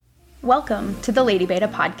Welcome to the Lady Beta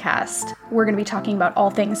podcast. We're going to be talking about all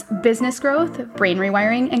things business growth, brain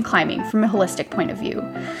rewiring, and climbing from a holistic point of view.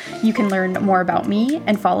 You can learn more about me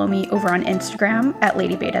and follow me over on Instagram at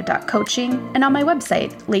ladybeta.coaching and on my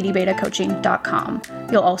website, ladybetacoaching.com.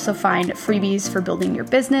 You'll also find freebies for building your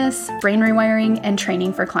business, brain rewiring, and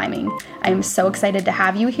training for climbing. I am so excited to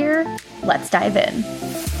have you here. Let's dive in.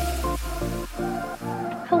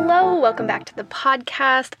 Hello, welcome back to the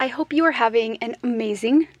podcast. I hope you are having an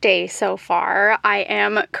amazing day so far. I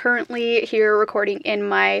am currently here recording in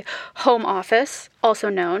my home office, also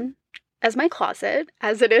known as my closet,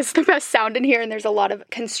 as it is the best sound in here, and there's a lot of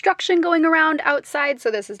construction going around outside,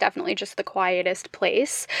 so this is definitely just the quietest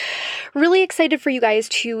place. Really excited for you guys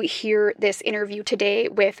to hear this interview today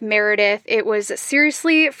with Meredith. It was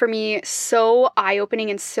seriously, for me, so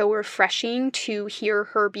eye-opening and so refreshing to hear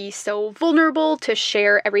her be so vulnerable, to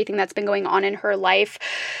share everything that's been going on in her life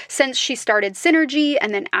since she started Synergy,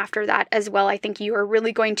 and then after that as well. I think you are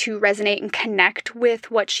really going to resonate and connect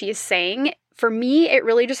with what she is saying. For me, it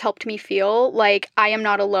really just helped me feel like I am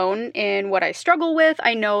not alone in what I struggle with.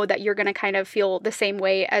 I know that you're going to kind of feel the same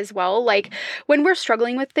way as well. Like when we're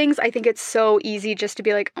struggling with things, I think it's so easy just to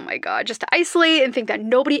be like, oh my God, just to isolate and think that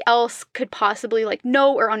nobody else could possibly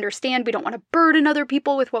know or understand. We don't want to burden other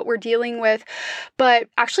people with what we're dealing with. But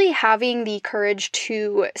actually having the courage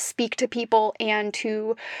to speak to people and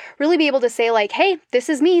to really be able to say hey, this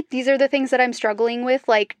is me. These are the things that I'm struggling with.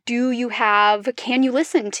 Can you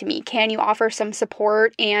listen to me? Can you offer some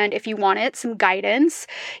support, and if you want it, some guidance?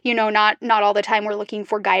 Not all the time we're looking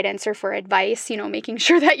for guidance or for advice, making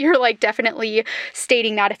sure that you're definitely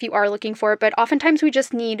stating that if you are looking for it, but oftentimes we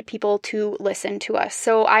just need people to listen to us.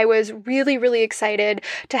 So I was really, really excited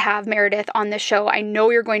to have Meredith on the show. I know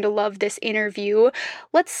you're going to love this interview.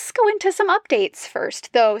 Let's go into some updates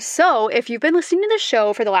first, though. So if you've been listening to the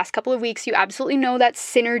show for the last couple of weeks, you absolutely know that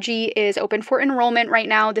Synergy is open for enrollment right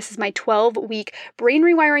now. This is my 12-week brain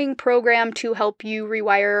rewiring program to help you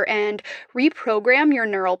rewire and reprogram your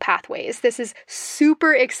neural pathways. This is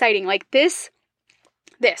super exciting. This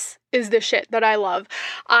is the shit that I love.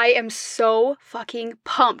 I am so fucking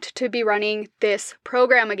pumped to be running this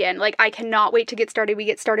program again. I cannot wait to get started. We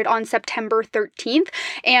get started on September 13th,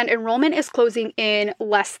 and enrollment is closing in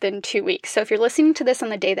less than 2 weeks. So if you're listening to this on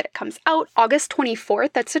the day that it comes out, August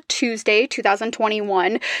 24th, that's a Tuesday,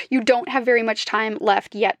 2021, you don't have very much time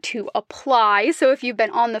left yet to apply. So if you've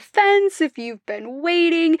been on the fence, if you've been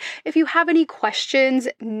waiting, if you have any questions,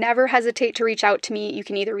 never hesitate to reach out to me. You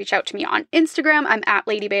can either reach out to me on Instagram, I'm at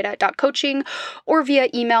ladybeta.coaching, or via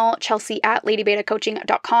email,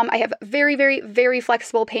 chelsea@ladybetacoaching.com. I have very, very, very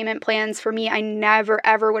flexible payment plans. For me, I never,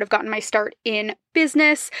 ever would have gotten my start in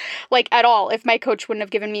business, at all, if my coach wouldn't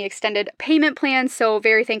have given me extended payment plans. So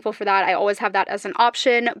very thankful for that. I always have that as an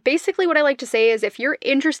option. Basically, what I like to say is if you're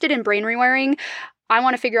interested in brain rewiring, I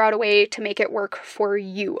want to figure out a way to make it work for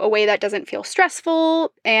you, a way that doesn't feel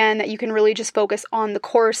stressful and that you can really just focus on the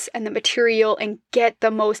course and the material and get the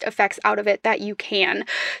most effects out of it that you can.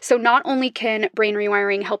 So not only can brain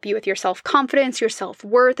rewiring help you with your self-confidence, your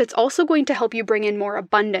self-worth, it's also going to help you bring in more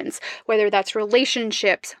abundance, whether that's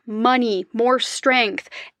relationships, money, more strength.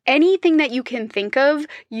 Anything that you can think of,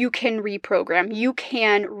 you can reprogram. You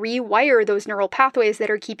can rewire those neural pathways that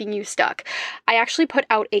are keeping you stuck. I actually put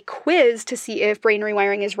out a quiz to see if brain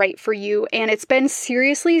rewiring is right for you, and it's been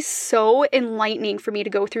seriously so enlightening for me to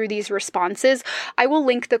go through these responses. I will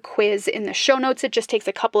link the quiz in the show notes. It just takes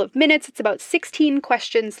a couple of minutes. It's about 16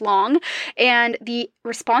 questions long, and the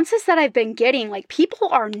responses that I've been getting, people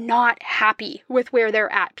are not happy with where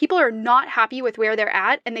they're at. People are not happy with where they're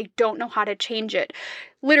at, and they don't know how to change it.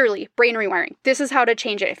 Literally, brain rewiring. This is how to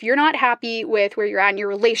change it. If you're not happy with where you're at in your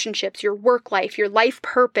relationships, your work life, your life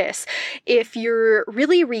purpose, if you're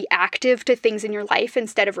really reactive to things in your life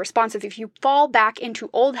instead of responsive, if you fall back into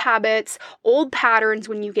old habits, old patterns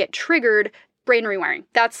when you get triggered, brain rewiring.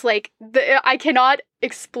 That's I cannot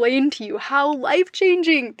explain to you how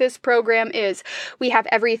life-changing this program is. We have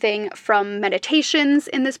everything from meditations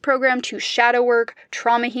in this program to shadow work,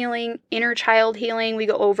 trauma healing, inner child healing. We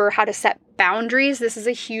go over how to set boundaries. This is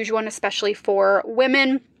a huge one, especially for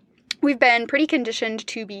women. We've been pretty conditioned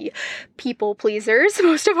to be people pleasers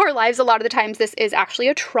most of our lives. A lot of the times this is actually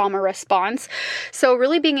a trauma response. So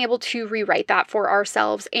really being able to rewrite that for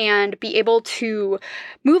ourselves and be able to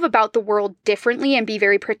move about the world differently and be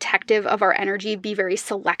very protective of our energy, be very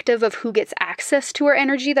selective of who gets access to our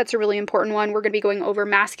energy. That's a really important one. We're going to be going over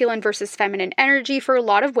masculine versus feminine energy. For a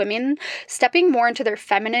lot of women, stepping more into their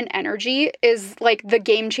feminine energy is the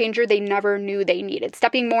game changer they never knew they needed.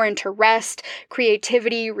 Stepping more into rest,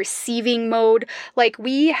 creativity, receiving, receiving mode. Like,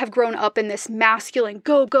 we have grown up in this masculine,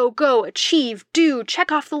 go, go, go, achieve, do,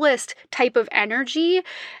 check off the list type of energy.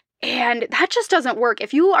 And that just doesn't work.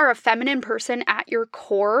 If you are a feminine person at your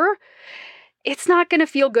core, it's not going to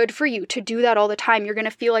feel good for you to do that all the time. You're going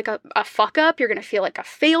to feel like a fuck up. You're going to feel like a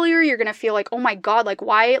failure. You're going to feel like, oh my God,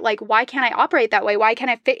 why can't I operate that way? Why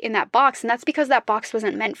can't I fit in that box? And that's because that box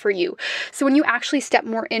wasn't meant for you. So when you actually step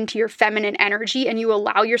more into your feminine energy and you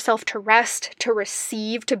allow yourself to rest, to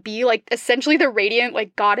receive, to be like essentially the radiant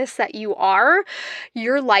like goddess that you are,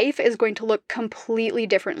 your life is going to look completely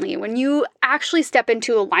differently. When you actually step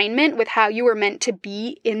into alignment with how you were meant to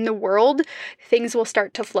be in the world, things will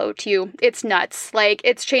start to flow to you. It's nuts. Like,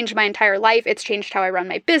 it's changed my entire life. It's changed how I run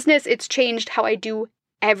my business. It's changed how I do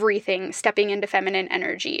everything, stepping into feminine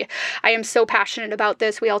energy. I am so passionate about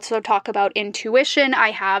this. We also talk about intuition.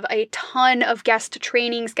 I have a ton of guest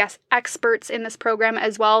trainings, guest experts in this program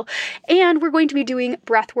as well. And we're going to be doing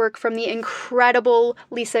breath work from the incredible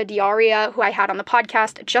Lisa Diaria, who I had on the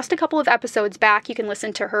podcast just a couple of episodes back. You can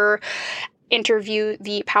listen to her interview,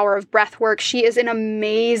 The Power of Breathwork. She is an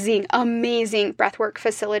amazing, amazing breathwork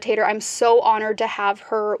facilitator. I'm so honored to have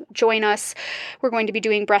her join us. We're going to be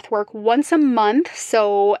doing breathwork once a month.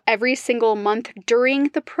 So every single month during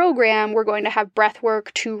the program, we're going to have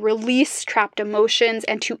breathwork to release trapped emotions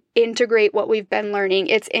and to integrate what we've been learning.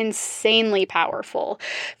 It's insanely powerful.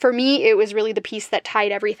 For me, it was really the piece that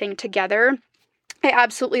tied everything together. I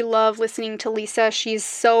absolutely love listening to Lisa. She's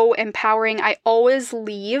so empowering. I always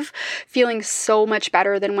leave feeling so much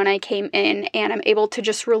better than when I came in, and I'm able to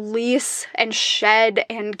just release and shed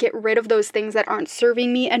and get rid of those things that aren't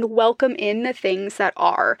serving me and welcome in the things that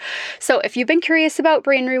are. So if you've been curious about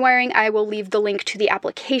brain rewiring, I will leave the link to the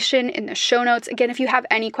application in the show notes. Again, if you have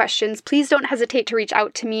any questions, please don't hesitate to reach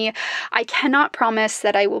out to me. I cannot promise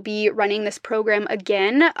that I will be running this program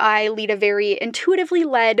again. I lead a very intuitively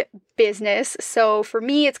led business. So for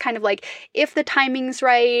me, it's kind of like if the timing's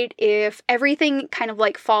right, if everything kind of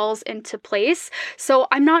like falls into place. So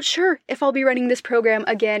I'm not sure if I'll be running this program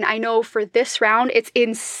again. I know for this round, it's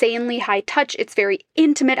insanely high touch. It's very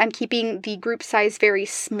intimate. I'm keeping the group size very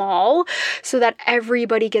small so that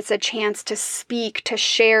everybody gets a chance to speak, to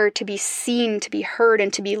share, to be seen, to be heard,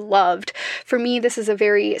 and to be loved. For me, this is a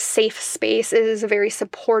very safe space. It is a very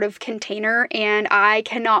supportive container, and I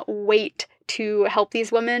cannot wait to help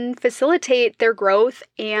these women facilitate their growth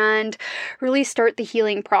and really start the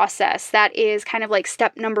healing process. That is kind of like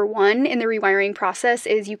step number one in the rewiring process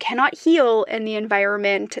is you cannot heal in the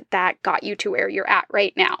environment that got you to where you're at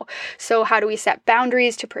right now. So how do we set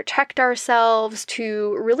boundaries to protect ourselves,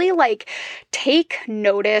 to really like take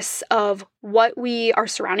notice of what we are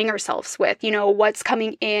surrounding ourselves with, what's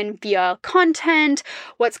coming in via content,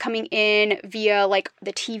 what's coming in via like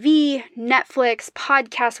the TV, Netflix,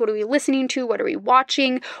 podcasts, what are we listening to, what are we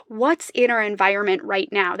watching, what's in our environment right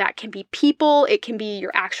now. That can be people, it can be your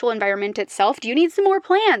actual environment itself. Do you need some more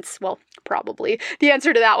plants? Well, probably. The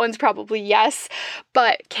answer to that one's probably yes.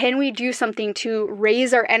 But can we do something to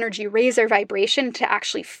raise our energy, raise our vibration to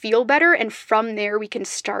actually feel better? And from there, we can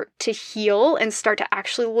start to heal and start to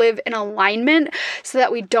actually live in alignment so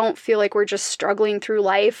that we don't feel like we're just struggling through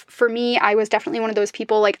life. For me, I was definitely one of those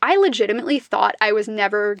people, like I legitimately thought I was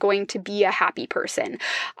never going to be a happy person.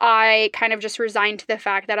 I kind of just resigned to the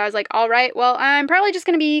fact that I was like, all right, well, I'm probably just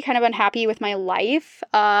going to be kind of unhappy with my life.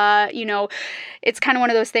 It's kind of one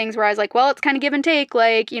of those things where I was like, well, it's kind of give and take.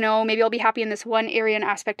 Like, maybe I'll be happy in this one area and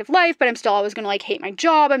aspect of life, but I'm still always going to like hate my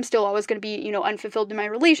job. I'm still always going to be, unfulfilled in my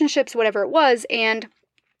relationships, whatever it was. And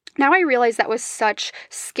now I realize that was such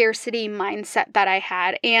scarcity mindset that I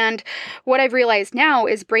had. And what I've realized now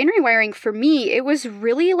is brain rewiring for me, it was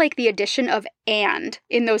really like the addition of and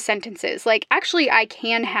in those sentences. Like, actually, I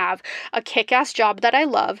can have a kick-ass job that I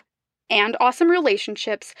love and awesome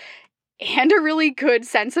relationships and a really good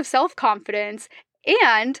sense of self-confidence,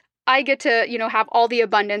 and I get to, have all the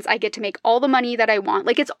abundance. I get to make all the money that I want.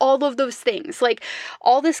 Like, it's all of those things. Like,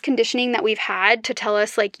 all this conditioning that we've had to tell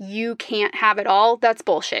us, like, you can't have it all, that's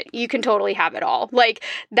bullshit. You can totally have it all. Like,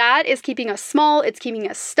 that is keeping us small. It's keeping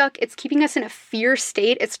us stuck. It's keeping us in a fear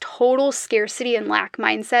state. It's total scarcity and lack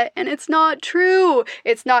mindset. And it's not true.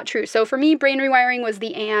 It's not true. So for me, brain rewiring was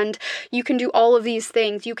the and. You can do all of these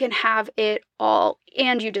things. You can have it all,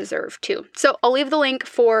 and you deserve to. So I'll leave the link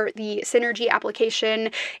for the Synergy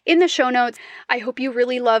application in the show notes. I hope you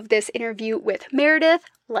really love this interview with Meredith.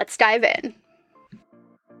 Let's dive in.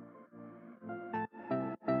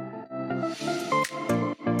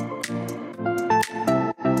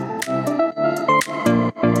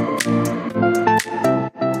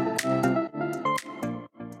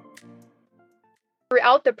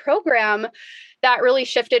 Throughout the program, that really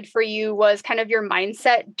shifted for you was kind of your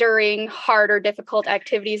mindset during hard or difficult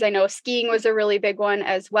activities. I know skiing was a really big one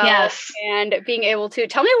as well. Yes. And being able to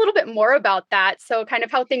tell me a little bit more about that. So kind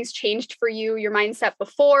of how things changed for you, your mindset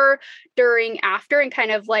before, during, after, and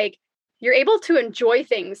kind of like you're able to enjoy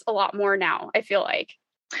things a lot more now, I feel like.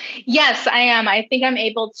 Yes, I am. I think I'm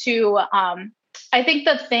able to, I think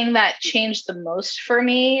the thing that changed the most for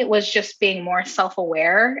me was just being more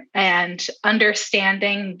self-aware and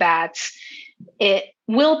understanding that it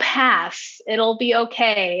will pass. It'll be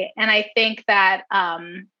okay. And I think that,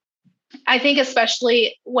 I think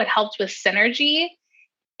especially what helped with Synergy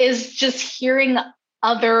is just hearing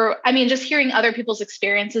just hearing other people's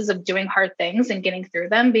experiences of doing hard things and getting through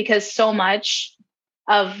them, because so much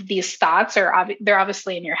of these thoughts they're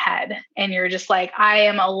obviously in your head, and you're just like, I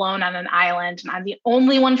am alone on an island and I'm the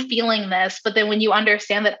only one feeling this. But then when you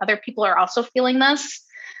understand that other people are also feeling this,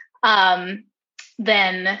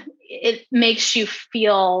 then it makes you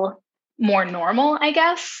feel more normal, I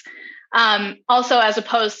guess. Also, as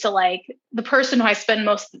opposed to like the person who I spend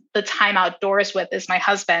most of the time outdoors with is my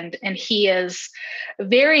husband. And he is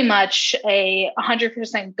very much a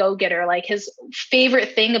 100% go-getter. Like his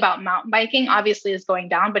favorite thing about mountain biking obviously is going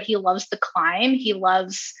down, but he loves the climb. He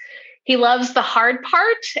loves the hard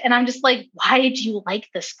part. And I'm just like, why do you like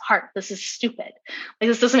this part? This is stupid. Like,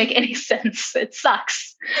 this doesn't make any sense. It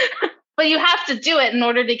sucks. But you have to do it in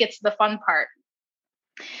order to get to the fun part.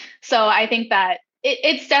 So I think that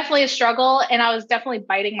it's definitely a struggle. And I was definitely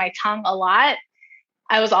biting my tongue a lot.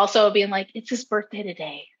 I was also being like, it's his birthday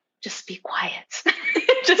today. Just be quiet.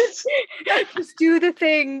 just do the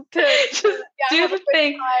thing to do the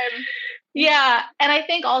thing. Time. Yeah. And I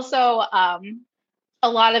think also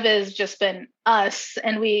a lot of it has just been us.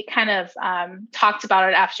 And we kind of talked about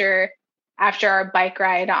it after our bike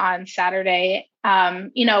ride on Saturday.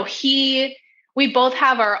 We both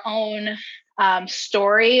have our own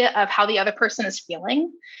story of how the other person is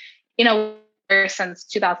feeling, since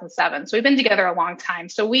 2007. So we've been together a long time.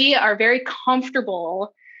 So we are very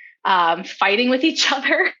comfortable fighting with each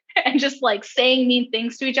other and just like saying mean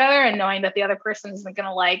things to each other and knowing that the other person isn't going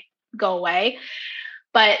to like go away.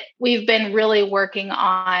 But we've been really working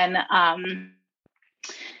on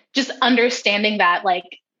just understanding that, like,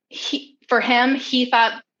 he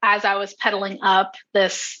thought as I was pedaling up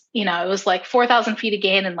this, it was like 4,000 feet of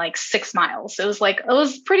gain in like 6 miles. It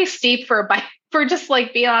was pretty steep for a bike, for just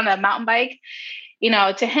like being on a mountain bike.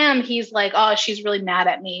 To him, he's like, oh, she's really mad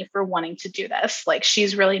at me for wanting to do this. Like,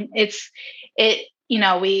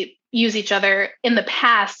 we use each other in the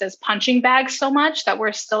past as punching bags so much that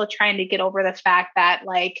we're still trying to get over the fact that,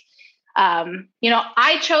 like,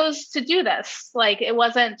 I chose to do this. Like, it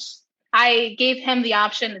wasn't, I gave him the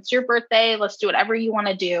option. It's your birthday. Let's do whatever you want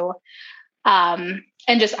to do. And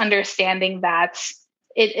just understanding that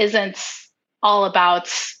it isn't all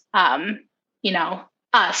about,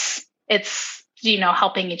 us. It's,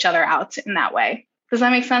 helping each other out in that way. Does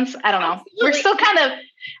that make sense? I don't know. Absolutely.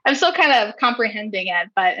 I'm still kind of comprehending it,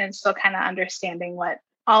 and still kind of understanding what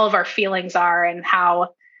all of our feelings are and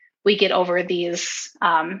how we get over these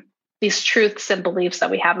truths and beliefs that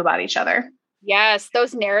we have about each other. Yes,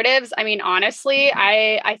 those narratives. I mean, honestly,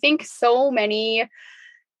 I think so many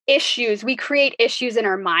we create issues in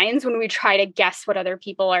our minds when we try to guess what other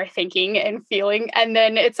people are thinking and feeling. And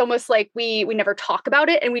then it's almost like we never talk about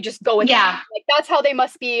it and we just go with it. Like, that's how they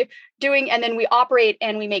must be doing. And then we operate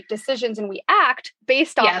and we make decisions and we act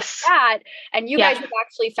based off of that. And you guys have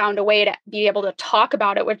actually found a way to be able to talk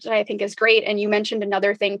about it, which I think is great. And you mentioned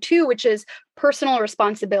another thing too, which is personal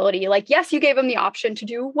responsibility. Like, yes, you gave him the option to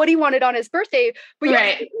do what he wanted on his birthday, but you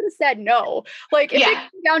could have said no. Like, if it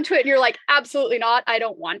came down to it and you're like, absolutely not, I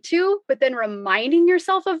don't want to, but then reminding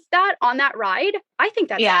yourself of that on that ride, I think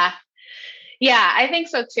that's I think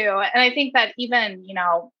so too. And I think that even,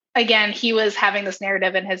 again, he was having this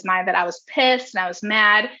narrative in his mind that I was pissed and I was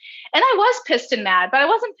mad. And I was pissed and mad, but I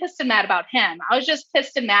wasn't pissed and mad about him. I was just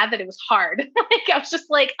pissed and mad that it was hard. Like, I was just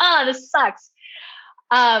like, oh, this sucks.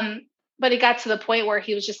 But it got to the point where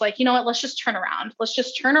he was just like, you know what, let's just turn around. Let's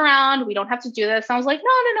just turn around. We don't have to do this. And I was like,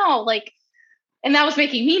 no. Like, and that was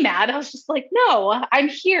making me mad. I was just like, no, I'm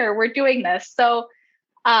here. We're doing this. So,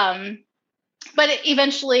 but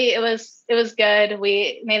eventually it was good.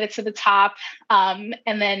 We made it to the top. And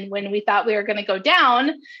then when we thought we were going to go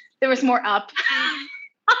down, there was more up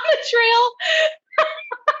on the trail.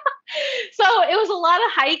 So it was a lot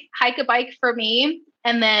of hike a bike for me.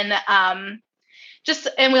 And then, and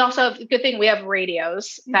we also have a good thing. We have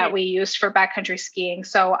radios that we use for backcountry skiing.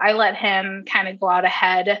 So I let him kind of go out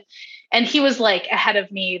ahead And he was like ahead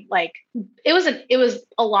of me. Like it was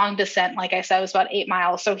a long descent. Like I said, it was about 8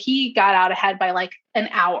 miles. So he got out ahead by like an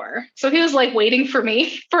hour. So he was like waiting for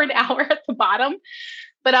me for an hour at the bottom.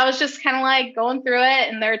 But I was just kind of like going through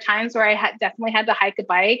it. And there are times where I definitely had to hike a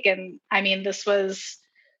bike. And I mean, this was,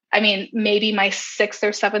 maybe my 6th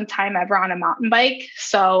or 7th time ever on a mountain bike.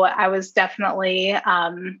 So I was definitely,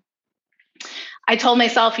 I told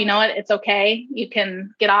myself, you know what, it's okay. You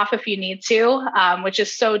can get off if you need to, which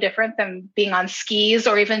is so different than being on skis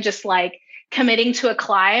or even just like committing to a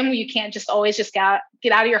climb. You can't just always just get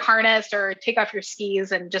out of your harness or take off your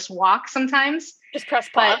skis and just walk sometimes. Just press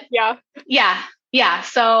pause. Yeah. Yeah.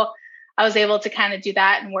 So I was able to kind of do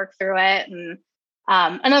that and work through it. And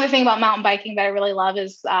another thing about mountain biking that I really love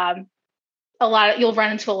is you'll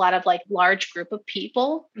run into a lot of like large group of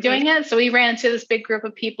people doing it. So we ran into this big group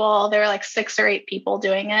of people. There were like 6 or 8 people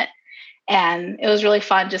doing it. And it was really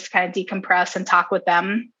fun just to kind of decompress and talk with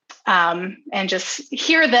them and just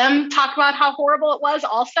hear them talk about how horrible it was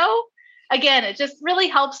also. Again, it just really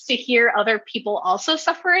helps to hear other people also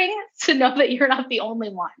suffering to know that you're not the only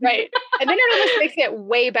one. Right. And then it almost makes it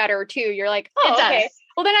way better too. You're like, oh, okay.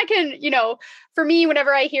 Well, then I can, for me,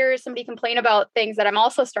 whenever I hear somebody complain about things that I'm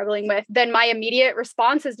also struggling with, then my immediate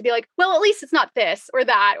response is to be like, well, at least it's not this or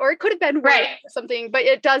that, or it could have been right or something. But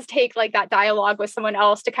it does take like that dialogue with someone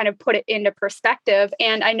else to kind of put it into perspective.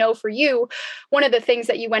 And I know for you, one of the things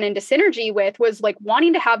that you went into Synergy with was like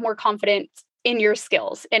wanting to have more confidence in your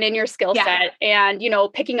skills and in your skill set. And,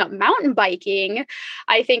 picking up mountain biking,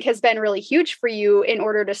 I think has been really huge for you in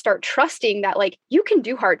order to start trusting that like you can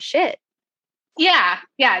do hard shit. Yeah,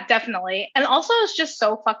 definitely. And also it's just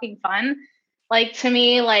so fucking fun. Like to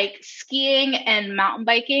me, like skiing and mountain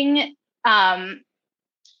biking. And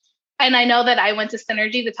I know that I went to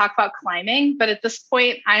Synergy to talk about climbing, but at this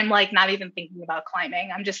point I'm like not even thinking about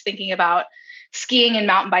climbing. I'm just thinking about skiing and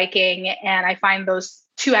mountain biking. And I find those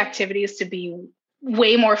 2 activities to be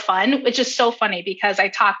way more fun, which is so funny because I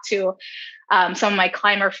talked to some of my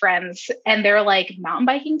climber friends and they're like, mountain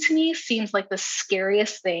biking to me seems like the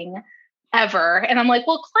scariest thing ever. And I'm like,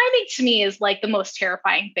 well, climbing to me is like the most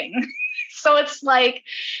terrifying thing. So it's like,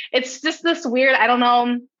 it's just this weird, I don't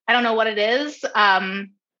know what it is.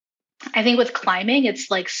 I think with climbing, it's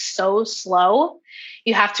like so slow.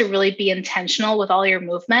 You have to really be intentional with all your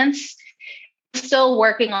movements. I'm still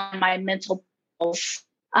working on my mental goals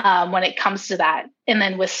when it comes to that. And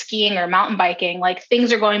then with skiing or mountain biking, like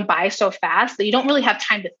things are going by so fast that you don't really have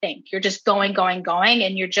time to think. You're just going,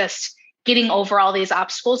 and you're just getting over all these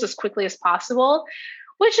obstacles as quickly as possible,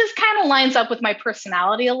 which is kind of lines up with my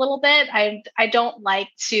personality a little bit. I don't like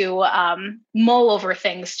to mull over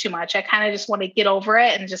things too much. I kind of just want to get over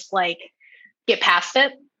it and just like get past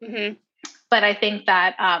it. Mm-hmm. But I think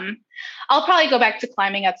that I'll probably go back to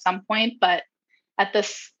climbing at some point, but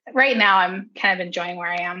right now I'm kind of enjoying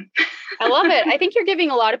where I am. I love it. I think you're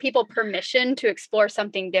giving a lot of people permission to explore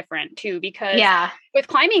something different too, because with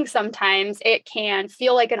climbing, sometimes it can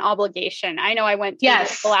feel like an obligation. I know I went through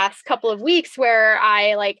the last couple of weeks where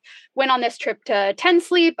I like went on this trip to 10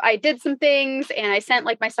 Sleep. I did some things and I sent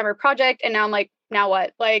like my summer project and now I'm like, now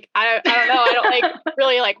what? Like, I don't know. I don't like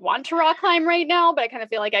really like want to rock climb right now, but I kind of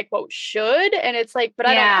feel like I quote should. And it's like, but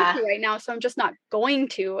I don't want to right now. So I'm just not going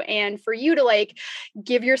to. And for you to like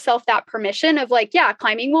give yourself that permission of like, yeah,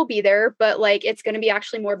 climbing will be there, but like, it's going to be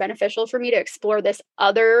actually more beneficial for me to explore this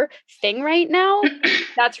other thing right now.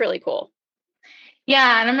 That's really cool.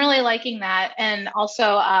 Yeah. And I'm really liking that. And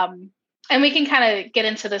also, and we can kind of get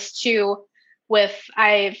into this too with,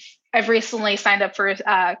 I've recently signed up for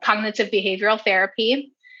cognitive behavioral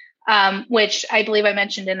therapy, which I believe I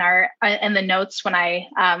mentioned in the notes when I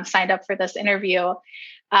signed up for this interview.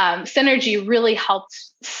 Synergy really helped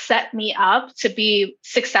set me up to be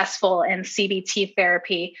successful in CBT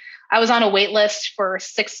therapy. I was on a wait list for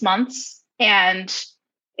 6 months, and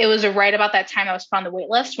it was right about that time I was put on the wait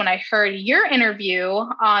list when I heard your interview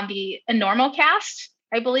on the Normal Cast,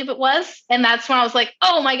 I believe it was. And that's when I was like,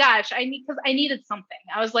 oh my gosh, because I needed something.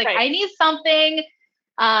 I was like, I need something.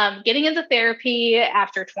 Getting into therapy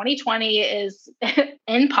after 2020 is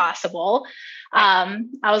impossible. I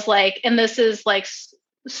was like, and this is like,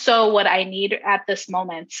 so what I need at this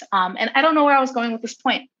moment. And I don't know where I was going with this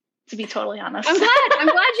point, to be totally honest. I'm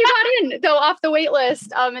glad you got in though off the wait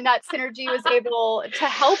list. And that Synergy was able to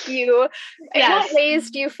help you. In what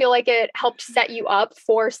ways do you feel like it helped set you up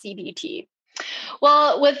for CBT?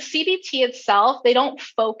 Well, with CBT itself, they don't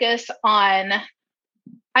focus on,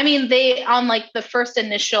 on like the first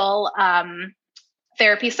initial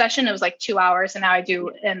therapy session, it was like 2 hours, and now I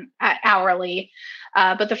do an hourly.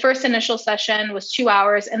 But the first initial session was 2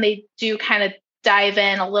 hours, and they do kind of dive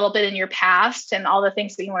in a little bit in your past and all the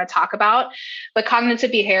things that you want to talk about. But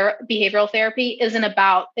cognitive behavioral therapy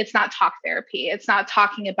it's not talk therapy. It's not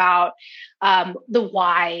talking about the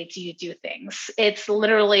why do you do things. It's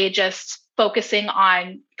literally just focusing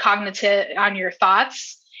on your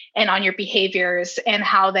thoughts and on your behaviors and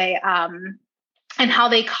how they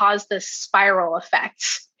cause this spiral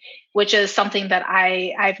effect, which is something that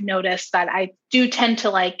I've noticed that I do tend to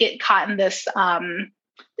like get caught in this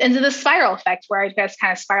into the spiral effect where I just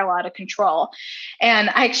kind of spiral out of control. And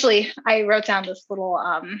I wrote down this little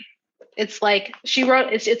it's like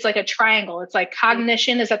it's like a triangle. It's like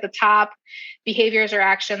cognition is at the top, behaviors or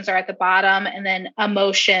actions are at the bottom, and then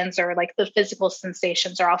emotions or like the physical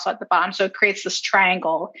sensations are also at the bottom. So it creates this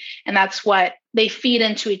triangle, and that's what they feed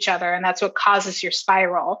into each other, and that's what causes your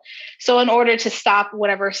spiral. So in order to stop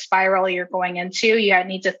whatever spiral you're going into, you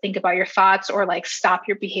need to think about your thoughts or like stop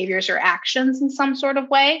your behaviors or actions in some sort of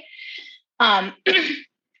way.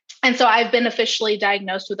 And so I've been officially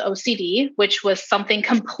diagnosed with OCD, which was something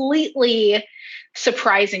completely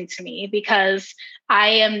surprising to me because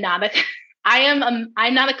I'm not a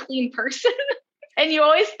clean person. And you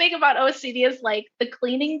always think about OCD as like the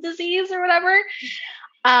cleaning disease or whatever.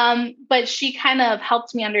 But she kind of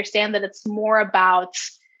helped me understand that it's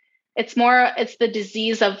the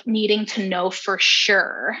disease of needing to know for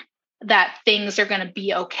sure that things are going to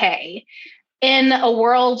be okay in a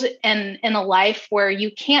world and in a life where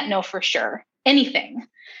you can't know for sure anything.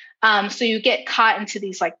 So you get caught into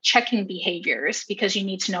these like checking behaviors because you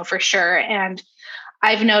need to know for sure. And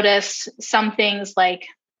I've noticed some things like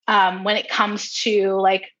when it comes to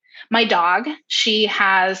like my dog, she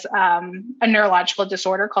has a neurological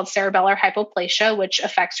disorder called cerebellar hypoplasia, which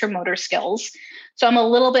affects her motor skills. So I'm a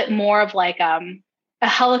little bit more of like a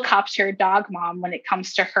helicopter dog mom when it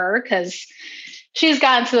comes to her, because she's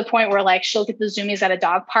gotten to the point where like she'll get the zoomies at a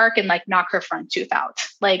dog park and like knock her front tooth out.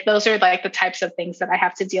 Like those are like the types of things that I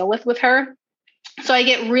have to deal with her. So I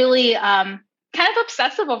get really kind of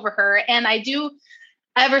obsessive over her. And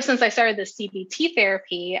ever since I started the CBT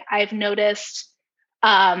therapy, I've noticed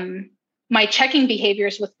my checking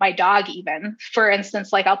behaviors with my dog. Even, for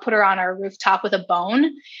instance, like I'll put her on our rooftop with a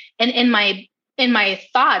bone, and in my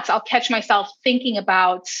thoughts, I'll catch myself thinking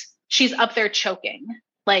about she's up there choking.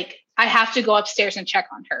 Like I have to go upstairs and check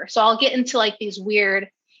on her. So I'll get into like these weird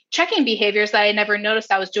checking behaviors that I never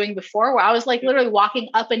noticed I was doing before, where I was like literally walking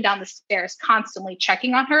up and down the stairs, constantly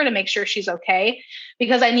checking on her to make sure she's okay,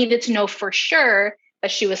 because I needed to know for sure that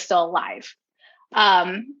she was still alive.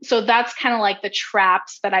 So that's kind of like the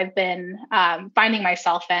traps that I've been finding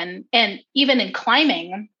myself in, and even in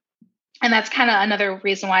climbing. And that's kind of another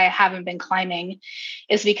reason why I haven't been climbing,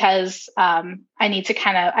 is because I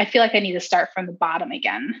feel like I need to start from the bottom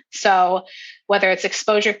again. So whether it's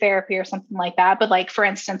exposure therapy or something like that, but like, for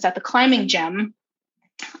instance, at the climbing gym,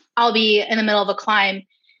 I'll be in the middle of a climb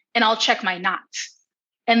and I'll check my knot.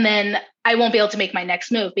 And then I won't be able to make my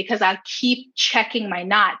next move because I keep checking my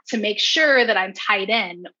knot to make sure that I'm tied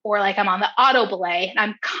in, or like I'm on the auto belay and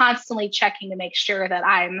I'm constantly checking to make sure that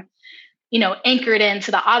I'm, anchored into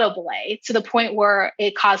the auto belay, to the point where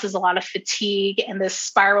it causes a lot of fatigue and this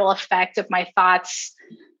spiral effect of my thoughts,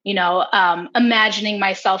 imagining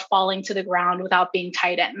myself falling to the ground without being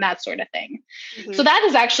tied in, that sort of thing. Mm-hmm. So that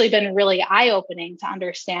has actually been really eye-opening to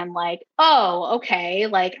understand, like, oh, okay,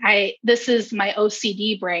 like this is my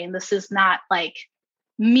OCD brain. This is not like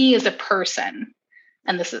me as a person.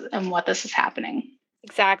 And what this is happening.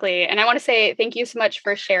 Exactly. And I want to say thank you so much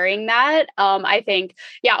for sharing that. I think,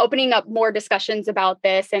 opening up more discussions about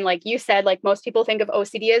this. And like you said, like most people think of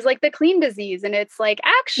OCD as like the clean disease. And it's like,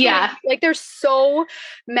 actually, like there's so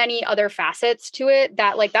many other facets to it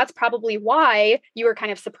that like, that's probably why you were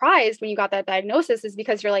kind of surprised when you got that diagnosis, is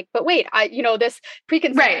because you're like, but wait, this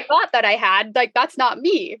preconceived thought that I had, like, that's not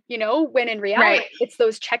me, when in reality, it's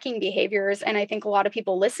those checking behaviors. And I think a lot of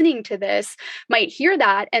people listening to this might hear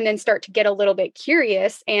that and then start to get a little bit curious.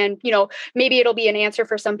 And, maybe it'll be an answer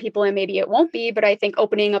for some people and maybe it won't be, but I think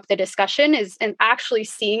opening up the discussion and actually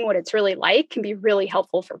seeing what it's really like can be really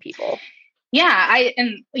helpful for people.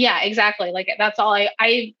 Exactly. Like that's all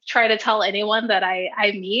I try to tell anyone that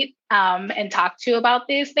I meet and talk to about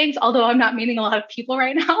these things, although I'm not meeting a lot of people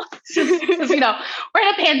right now because, we're in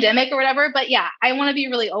a pandemic or whatever, but I want to be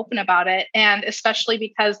really open about it. And especially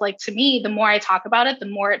because like, to me, the more I talk about it, the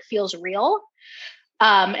more it feels real.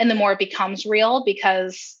 And the more it becomes real,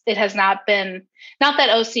 because it has not that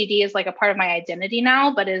OCD is like a part of my identity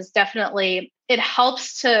now, but it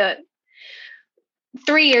helps to.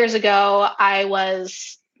 3 years ago, I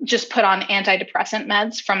was just put on antidepressant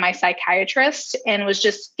meds from my psychiatrist and was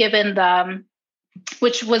just given the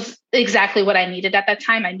which was exactly what I needed at that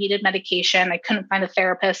time. I needed medication. I couldn't find a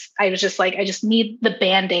therapist. I was just like, I just need the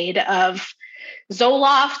Band-Aid of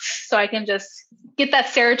Zoloft so I can just get that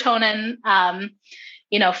serotonin,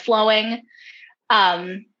 flowing.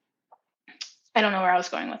 I don't know where I was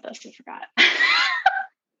going with this. I forgot.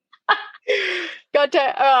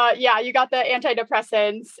 You got the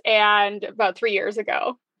antidepressants and about 3 years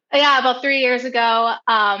ago. Yeah, about 3 years ago.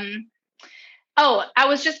 I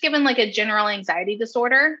was just given like a general anxiety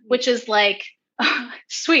disorder, which is like,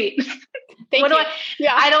 sweet. Thank you.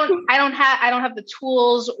 I don't have the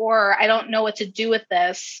tools, or I don't know what to do with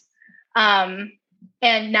this. And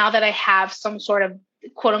now that I have some sort of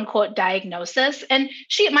quote unquote diagnosis, and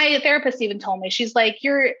my therapist even told me, she's like,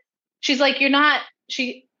 you're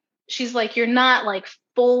not like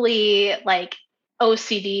fully like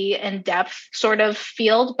OCD in depth sort of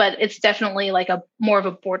field, but it's definitely like a more of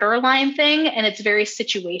a borderline thing, and it's very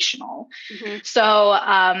situational. Mm-hmm. So,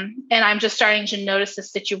 and I'm just starting to notice the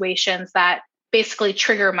situations that basically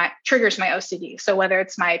triggers my OCD. So whether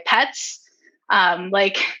it's my pets,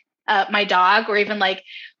 my dog, or even like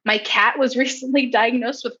my cat was recently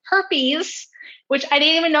diagnosed with herpes, which I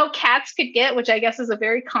didn't even know cats could get, which I guess is a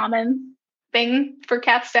very common thing for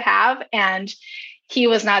cats to have. And he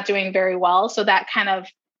was not doing very well. So that kind of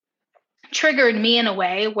triggered me in a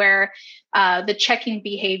way where the checking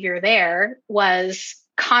behavior there was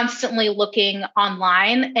constantly looking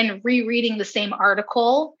online and rereading the same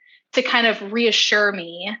article to kind of reassure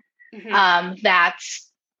me that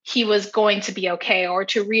he was going to be okay, or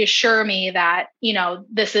to reassure me that,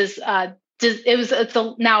 this is it's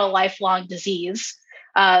now a lifelong disease,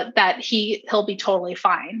 that he'll be totally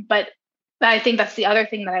fine. But I think that's the other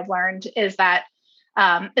thing that I've learned is that,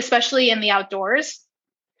 especially in the outdoors,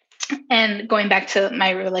 and going back to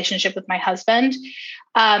my relationship with my husband,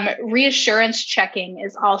 reassurance checking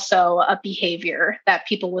is also a behavior that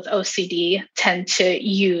people with OCD tend to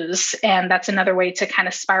use. And that's another way to kind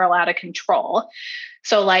of spiral out of control.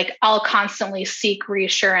 So like, I'll constantly seek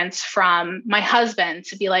reassurance from my husband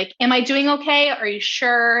to be like, am I doing okay? Are you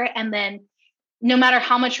sure? And then no matter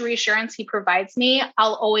how much reassurance he provides me,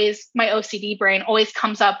 my OCD brain always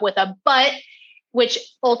comes up with a but, which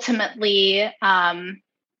ultimately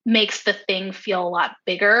makes the thing feel a lot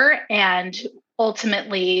bigger, and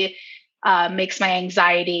ultimately makes my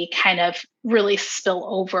anxiety kind of really spill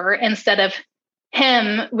over. Instead of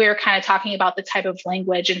him, we're kind of talking about the type of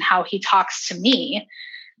language and how he talks to me.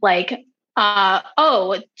 Like,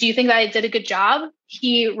 do you think that I did a good job?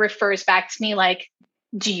 He refers back to me like,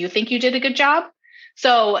 do you think you did a good job?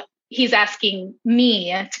 So he's asking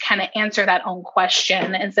me to kind of answer that own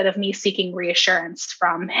question instead of me seeking reassurance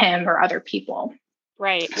from him or other people.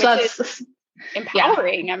 Right. So that's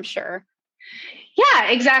empowering, yeah. I'm sure. Yeah,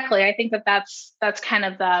 exactly. I think that's kind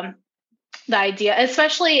of the idea,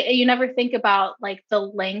 especially you never think about like the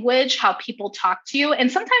language, how people talk to you.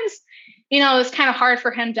 And sometimes, it's kind of hard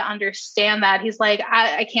for him to understand that. He's like,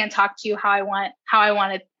 I can't talk to you how I want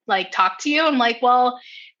to like talk to you. I'm like, well,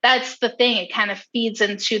 that's the thing. It kind of feeds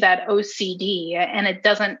into that OCD, and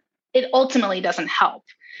it ultimately doesn't help.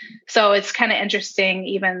 So it's kind of interesting,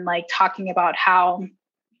 even like talking about how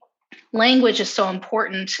language is so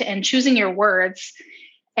important and choosing your words,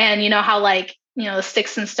 and how like, the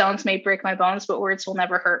sticks and stones may break my bones, but words will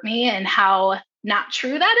never hurt me, and how not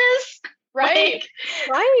true that is. Right.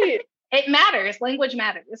 Right. It matters. Language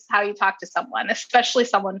matters, how you talk to someone, especially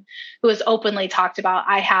someone who has openly talked about,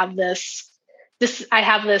 I have this,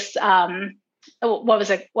 what was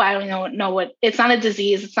it? Well, I don't know what, it's not a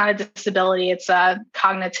disease. It's not a disability. It's a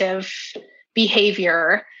cognitive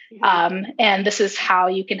behavior. Mm-hmm. And this is how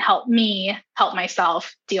you can help me help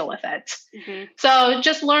myself deal with it. Mm-hmm. So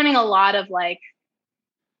just learning a lot of like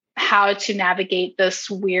how to navigate this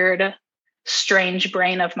weird, strange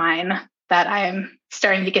brain of mine that I'm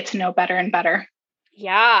starting to get to know better and better.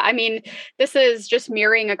 Yeah. I mean, this is just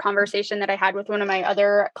mirroring a conversation that I had with one of my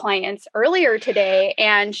other clients earlier today.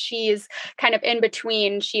 And she's kind of in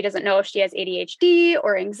between. She doesn't know if she has ADHD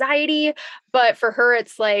or anxiety, but for her,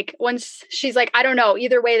 it's like, once she's like, I don't know,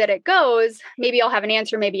 either way that it goes, maybe I'll have an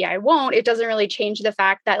answer, maybe I won't. It doesn't really change the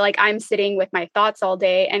fact that like I'm sitting with my thoughts all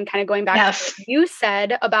day, and kind of going back to what you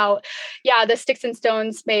said about, the sticks and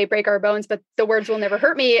stones may break our bones, but the words will never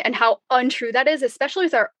hurt me, and how untrue that is, especially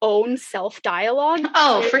with our own self-dialogue.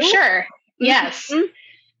 Oh, for sure. Yes. Mm-hmm.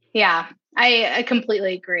 Yeah, I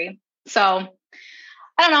completely agree. So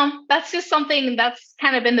I don't know. That's just something that's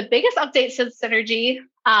kind of been the biggest update since Synergy.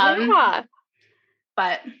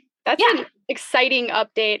 But that's an exciting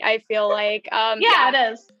update, I feel like.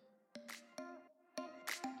 It is.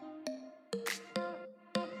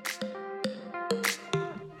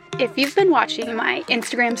 If you've been watching my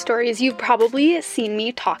Instagram stories, you've probably seen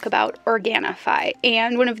me talk about Organifi,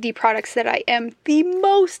 and one of the products that I am the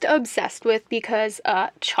most obsessed with because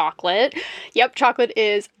chocolate. Yep, chocolate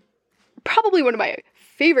is probably one of my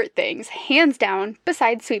favorite things, hands down,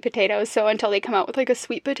 besides sweet potatoes. So until they come out with like a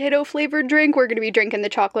sweet potato flavored drink, we're going to be drinking the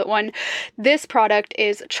chocolate one. This product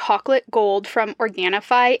is Chocolate Gold from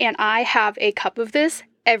Organifi, and I have a cup of this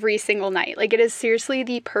every single night. Like, it is seriously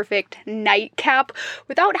the perfect nightcap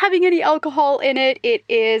without having any alcohol in it. It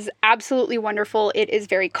is absolutely wonderful. It is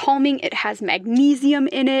very calming. It has magnesium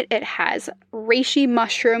in it. It has reishi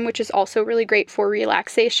mushroom, which is also really great for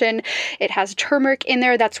relaxation. It has turmeric in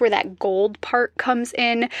there. That's where that gold part comes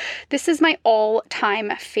in. This is my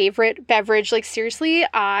all-time favorite beverage. Like, seriously,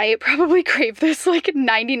 I probably crave this like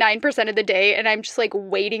 99% of the day, and I'm just like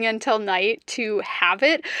waiting until night to have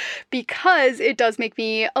it because it does make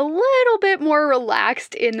me a little bit more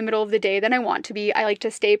relaxed in the middle of the day than I want to be. I like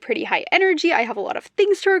to stay pretty high energy. I have a lot of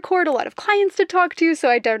things to record, a lot of clients to talk to, so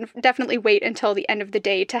I definitely wait until the end of the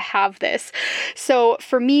day to have this. So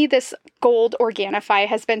for me, this Gold Organifi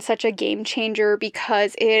has been such a game changer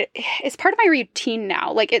because it is part of my routine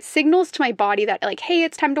now. Like, it signals to my body that, like, hey,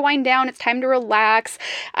 it's time to wind down, it's time to relax.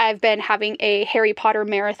 I've been having a Harry Potter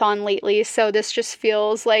marathon lately, so this just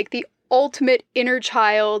feels like the ultimate inner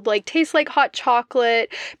child, like, tastes like hot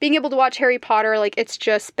chocolate, being able to watch Harry Potter. Like, it's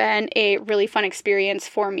just been a really fun experience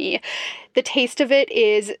for me. The taste of it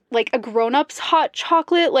is like a grown-up's hot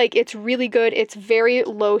chocolate. Like, it's really good. It's very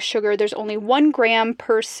low sugar. There's only 1 gram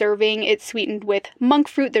per serving. It's sweetened with monk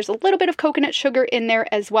fruit. There's a little bit of coconut sugar in there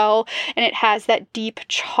as well. And it has that deep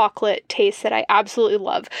chocolate taste that I absolutely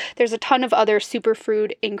love. There's a ton of other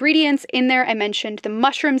superfood ingredients in there. I mentioned the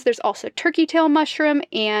mushrooms. There's also turkey tail mushroom,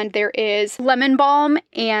 and there is lemon balm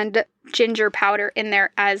and ginger powder in there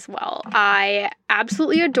as well. I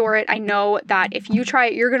absolutely adore it. I know that if you try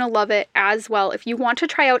it, you're going to love it as well. If you want to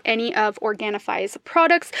try out any of Organifi's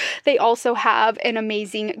products, they also have an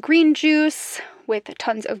amazing green juice with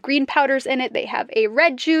tons of green powders in it. They have a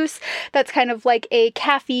red juice that's kind of like a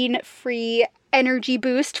caffeine-free energy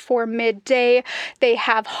boost for midday. They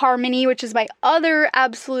have Harmony, which is my other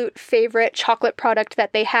absolute favorite chocolate product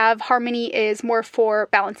that they have. Harmony is more for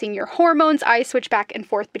balancing your hormones. I switch back and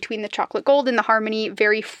forth between the Chocolate Gold and the Harmony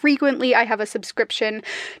very frequently. I have a subscription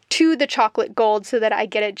to the Chocolate Gold so that I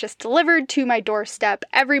get it just delivered to my doorstep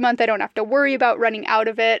every month. I don't have to worry about running out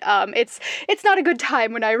of it. It's not a good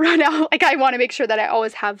time when I run out. Like, I want to make sure that I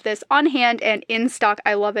always have this on hand and in stock.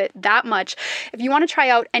 I love it that much. If you want to try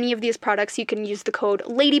out any of these products, you can use the code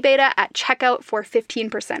LadyBeta at checkout for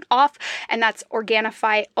 15% off, and that's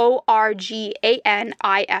Organifi,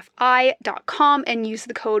 ORGANIFI.com, and use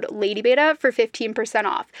the code LadyBeta for 15%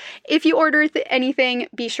 off. If you order anything,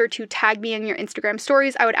 be sure to tag me in your Instagram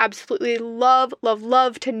stories. I would absolutely love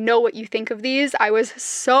to know what you think of these. I was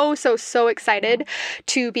so excited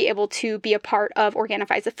to be able to be a part of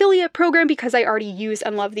Organifi's affiliate program because I already use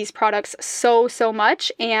and love these products so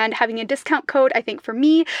much, and having a discount code, I think, for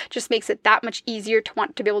me just makes it that much easier to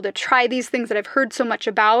want to be able to try these things that I've heard so much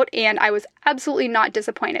about, and I was absolutely not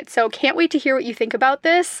disappointed. So can't wait to hear what you think about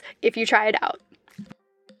this if you try it out.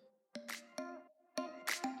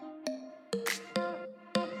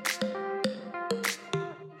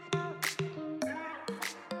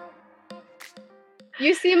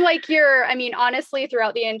 You seem like honestly,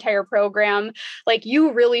 throughout the entire program, like,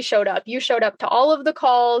 you really showed up. You showed up to all of the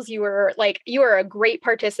calls. You were a great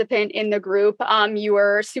participant in the group. You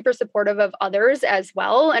were super supportive of others as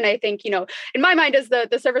well. And I think, in my mind as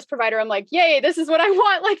the service provider, I'm like, yay, this is what I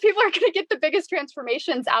want. Like, people are going to get the biggest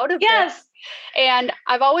transformations out of this. And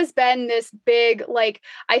I've always been this big, like,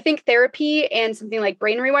 I think therapy and something like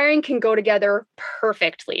brain rewiring can go together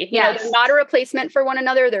perfectly. They're not a replacement for one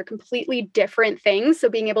another. They're completely different things. So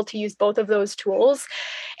being able to use both of those tools.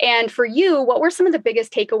 And for you, what were some of the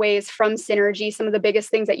biggest takeaways from Synergy? Some of the biggest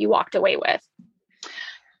things that you walked away with?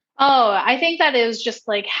 Oh, I think that is just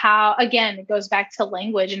like how, again, it goes back to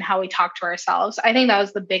language and how we talk to ourselves. I think that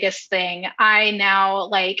was the biggest thing. I now,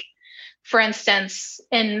 like, for instance,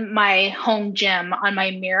 in my home gym on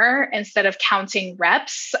my mirror, instead of counting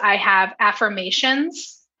reps, I have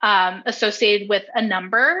affirmations associated with a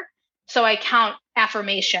number. So I count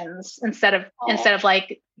affirmations instead of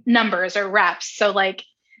like numbers or reps. So like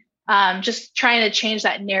just trying to change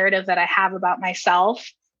that narrative that I have about myself,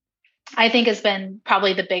 I think has been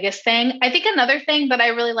probably the biggest thing. I think another thing that I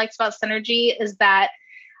really liked about Synergy is that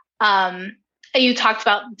you talked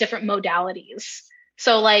about different modalities.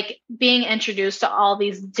 So like being introduced to all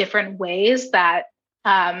these different ways that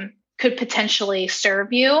could potentially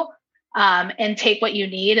serve you and take what you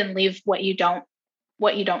need and leave what you don't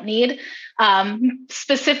what you don't need.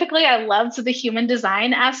 Specifically, I loved the human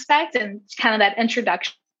design aspect and kind of that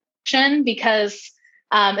introduction because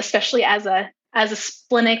especially as a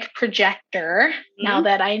splenic projector, now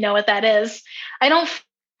that I know what that is, I don't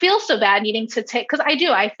feel so bad needing to take, because I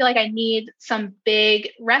feel like I need some big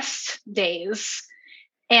rest days.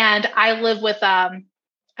 And I live with a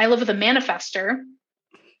manifester,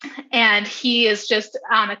 and he is just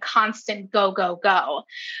on a constant go, go, go.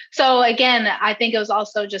 So again, I think it was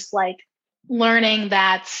also just like learning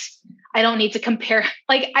that I don't need to compare.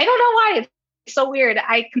 Like, I don't know why it's so weird.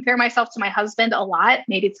 I compare myself to my husband a lot.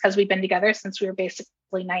 Maybe it's because we've been together since we were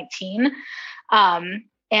basically 19.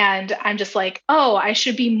 And I'm just like, oh, I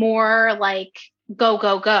should be more like go,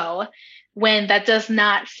 go, go, when that does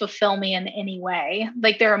not fulfill me in any way.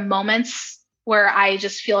 Like, there are moments where I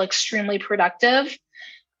just feel extremely productive.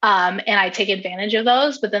 And I take advantage of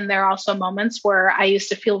those. But then there are also moments where I used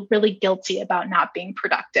to feel really guilty about not being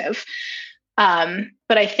productive.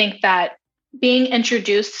 But I think that being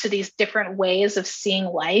introduced to these different ways of seeing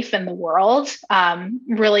life and the world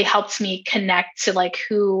really helped me connect to like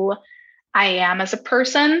who I am as a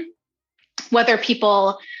person, whether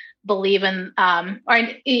people believe in, or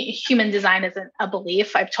human design isn't a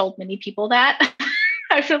belief. I've told many people that.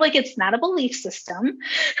 I feel like it's not a belief system.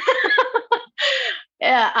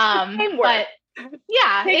 Yeah. But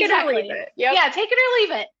yeah, take exactly. it or leave it. Yep. Yeah, take it or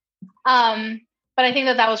leave it. But I think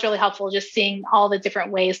that was really helpful, just seeing all the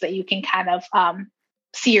different ways that you can kind of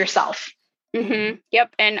see yourself. Mm-hmm.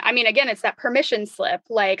 Yep. And I mean, again, it's that permission slip.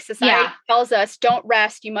 Like, society tells us, don't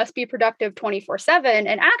rest. You must be productive 24/7.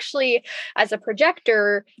 And actually, as a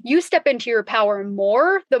projector, you step into your power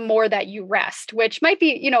more the more that you rest, which might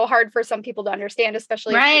be, hard for some people to understand,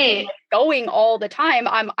 especially if you're going all the time.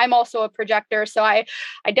 I'm also a projector, so I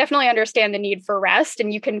definitely understand the need for rest,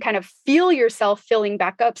 and you can kind of feel yourself filling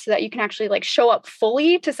back up so that you can actually like show up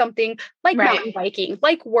fully to something like mountain biking,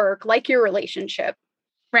 like work, like your relationship.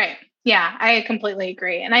 Right. Yeah, I completely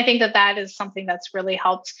agree. And I think that is something that's really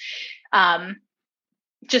helped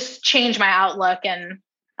just change my outlook. And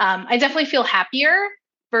I definitely feel happier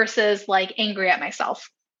versus like angry at myself.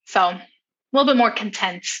 So a little bit more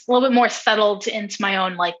content, a little bit more settled into my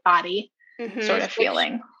own like body sort of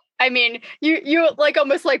feeling. I mean, you like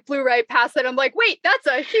almost like blew right past it. I'm like, wait, that's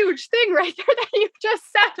a huge thing right there that you just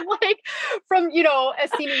said, like from, a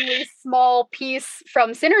seemingly small piece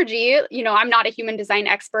from Synergy. I'm not a human design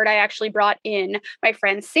expert. I actually brought in my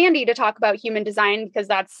friend Sandy to talk about human design because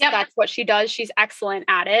that's what she does. She's excellent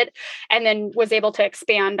at it. And then was able to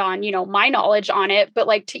expand on, my knowledge on it. But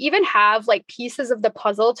like to even have like pieces of the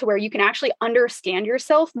puzzle to where you can actually understand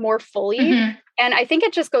yourself more fully. Mm-hmm. And I think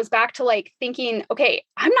it just goes back to like thinking, okay,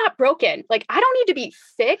 I'm not broken. Like, I don't need to be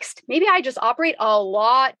fixed. Maybe I just operate a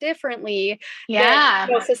lot differently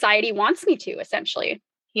than society wants me to, essentially.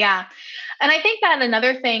 Yeah. And I think that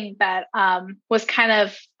another thing that was kind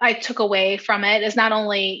of, I took away from it is not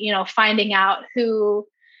only, finding out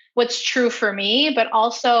what's true for me, but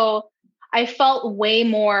also I felt way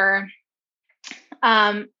more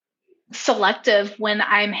selective when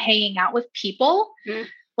I'm hanging out with people. Mm-hmm.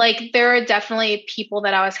 Like, there are definitely people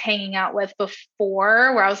that I was hanging out with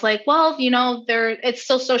before where I was like, well, it's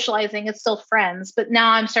still socializing, it's still friends. But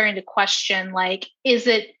now I'm starting to question, like,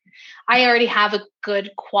 I already have a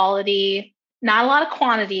good quality, not a lot of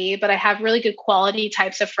quantity, but I have really good quality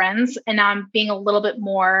types of friends. And now I'm being a little bit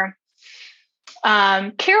more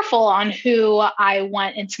careful on who I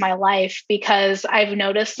want into my life, because I've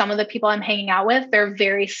noticed some of the people I'm hanging out with, they're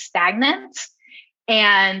very stagnant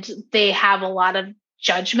and they have a lot of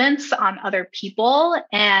judgments on other people,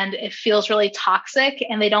 and it feels really toxic,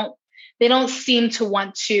 and they don't seem to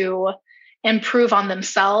want to improve on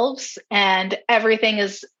themselves, and everything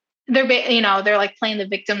is they're like playing the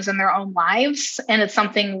victims in their own lives. And it's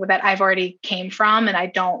something that I've already came from, and I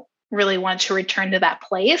don't really want to return to that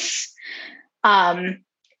place. And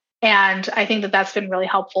I think that that's been really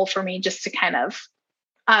helpful for me, just to kind of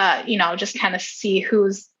just kind of see who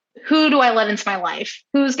do I let into my life?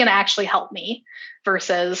 Who's going to actually help me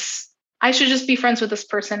versus I should just be friends with this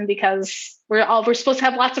person because we're supposed to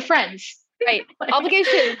have lots of friends. Right.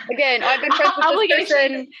 Obligation. Again, I've been friends with this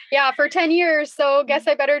person, for 10 years. So guess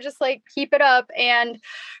I better just like keep it up. And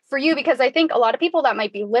for you, because I think a lot of people that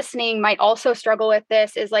might be listening might also struggle with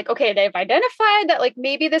this, is like, okay, they've identified that like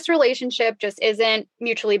maybe this relationship just isn't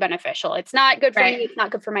mutually beneficial. It's not good for me. It's not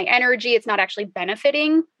good for my energy. It's not actually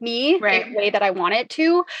benefiting me in the way that I want it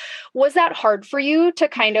to. Was that hard for you to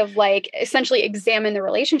kind of like essentially examine the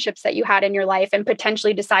relationships that you had in your life and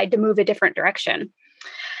potentially decide to move a different direction?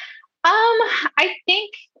 I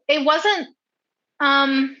think it wasn't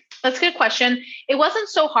That's a good question. It wasn't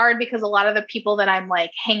so hard because a lot of the people that I'm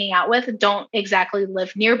like hanging out with don't exactly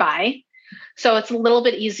live nearby. So it's a little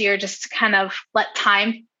bit easier just to kind of let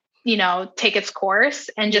time, take its course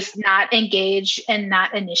and just not engage and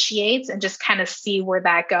not initiate and just kind of see where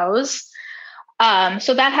that goes.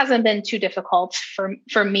 So that hasn't been too difficult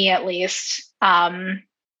for me at least. But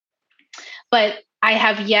I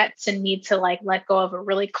have yet to need to like let go of a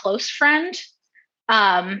really close friend.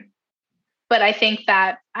 But I think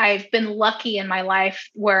that I've been lucky in my life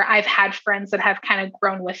where I've had friends that have kind of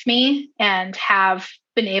grown with me and have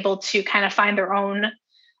been able to kind of find their own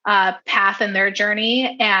path in their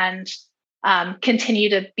journey and continue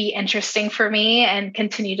to be interesting for me and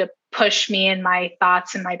continue to push me in my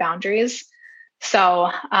thoughts and my boundaries. So,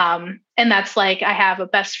 and that's like, I have a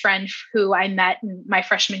best friend who I met in my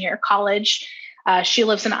freshman year of college. She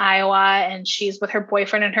lives in Iowa and she's with her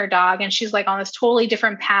boyfriend and her dog. And she's like on this totally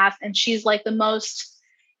different path. And she's like the most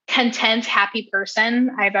content, happy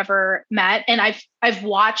person I've ever met. And I've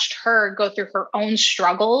watched her go through her own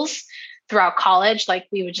struggles throughout college. Like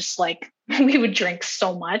we would just like, we would drink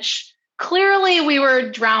so much. Clearly we were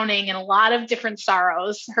drowning in a lot of different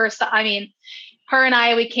sorrows. Her and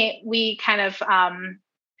I, we kind of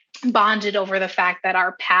bonded over the fact that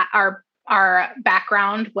our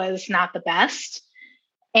background was not the best.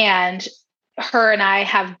 And her and I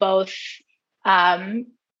have both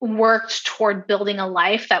worked toward building a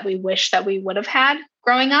life that we wish that we would have had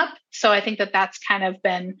growing up. So I think that that's kind of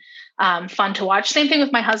been fun to watch. Same thing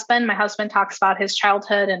with my husband. My husband talks about his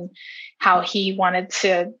childhood and how he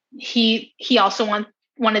also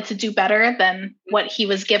wanted to do better than what he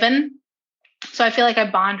was given. So I feel like I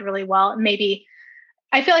bond really well.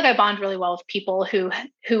 I feel like I bond really well with people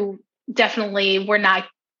who definitely were not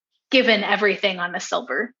given everything on a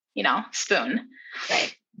silver, spoon.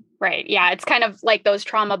 Right. Yeah. It's kind of like those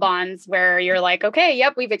trauma bonds where you're like, okay,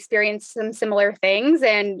 yep, we've experienced some similar things.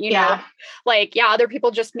 And, other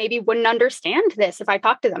people just maybe wouldn't understand this if I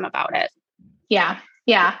talked to them about it. Yeah.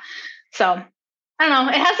 Yeah. So I don't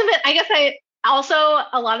know. It hasn't been, I guess also,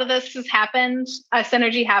 a lot of this has happened,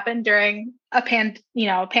 Synergy happened during a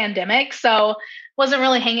pandemic. So wasn't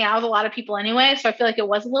really hanging out with a lot of people anyway. So I feel like it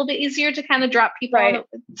was a little bit easier to kind of drop people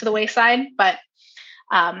to the wayside, but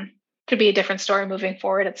could be a different story moving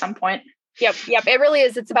forward at some point. Yep. It really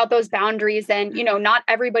is. It's about those boundaries and, not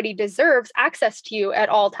everybody deserves access to you at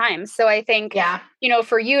all times. So I think,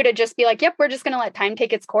 for you to just be like, yep, we're just going to let time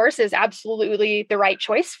take its course is absolutely the right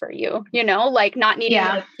choice for you, like not needing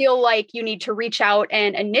to feel like you need to reach out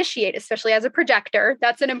and initiate, especially as a projector.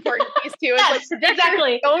 That's an important piece too. Yes,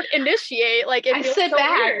 exactly. Don't initiate. Like it feels sit so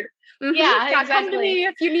back. Weird. Mm-hmm. Yeah, exactly. Come to me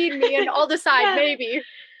if you need me and I'll decide maybe.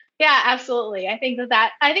 Yeah, absolutely. I think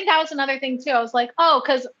that was another thing too. I was like,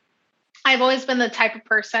 because I've always been the type of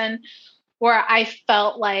person where I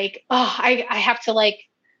felt like, I have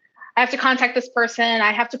to contact this person.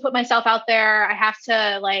 I have to put myself out there. I have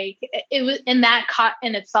to it was in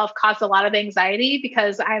itself caused a lot of anxiety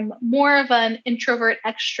because I'm more of an introvert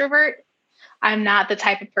extrovert. I'm not the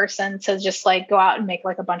type of person to just go out and make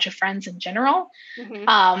a bunch of friends in general.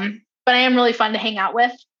 Mm-hmm. But I am really fun to hang out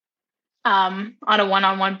with. On a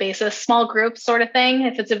one-on-one basis, small group sort of thing.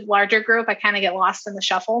 If it's a larger group, I kind of get lost in the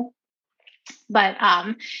shuffle. But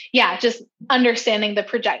just understanding the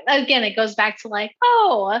project. Again, it goes back to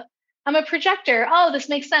I'm a projector. Oh, this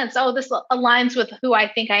makes sense. Oh, this aligns with who I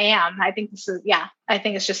think I am. I think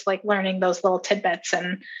it's just learning those little tidbits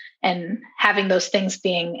and having those things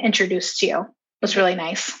being introduced to you was really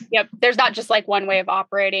nice. Yep. There's not just one way of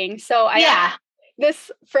operating. So I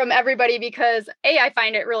this from everybody because A, I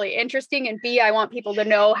find it really interesting, and B, I want people to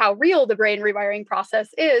know how real the brain rewiring process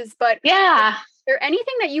is. But is there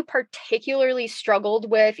anything that you particularly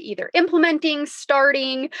struggled with either implementing,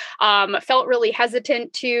 starting, felt really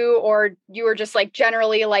hesitant to, or you were just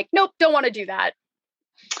generally nope, don't want to do that?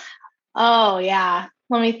 Oh yeah.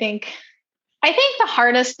 Let me think. I think the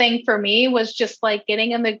hardest thing for me was just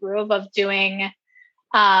getting in the groove of doing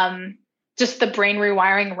just the brain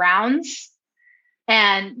rewiring rounds.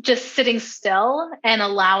 And just sitting still and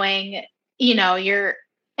allowing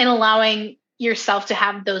yourself to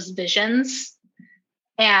have those visions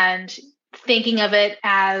and thinking of it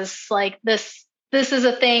as this is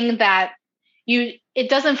a thing that it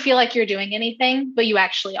doesn't feel like you're doing anything, but you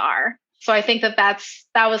actually are. So I think that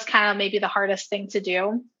was kind of maybe the hardest thing to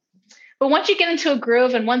do. But once you get into a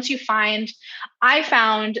groove and once I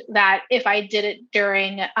found that if I did it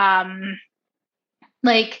during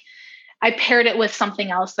I paired it with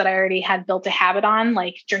something else that I already had built a habit on,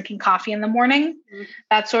 like drinking coffee in the morning,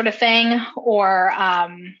 that sort of thing. Or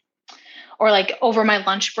over my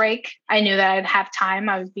lunch break, I knew that I'd have time.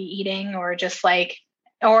 I would be eating or just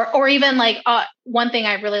or even like one thing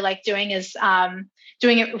I really like doing is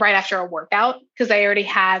doing it right after a workout, because I already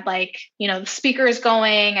had like, the speakers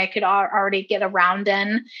going. I could already get a round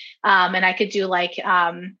in, and I could do like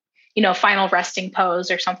final resting pose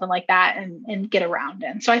or something like that, and get a round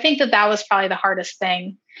in. So I think that was probably the hardest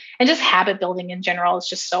thing, and just habit building in general is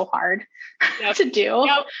just so hard to do.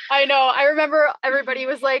 Yep, I know. I remember everybody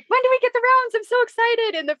was like, when do we get the rounds? I'm so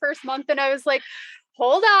excited in the first month. And I was like,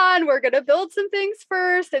 hold on, we're going to build some things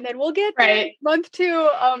first, and then we'll get there month 2.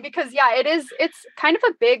 Because it's kind of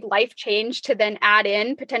a big life change to then add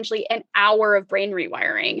in potentially an hour of brain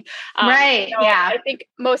rewiring. I think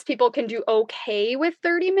most people can do okay with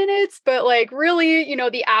 30 minutes, but like really,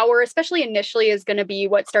 the hour, especially initially, is going to be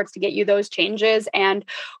what starts to get you those changes. And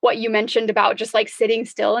what you mentioned about just like sitting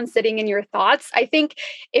still and sitting in your thoughts. I think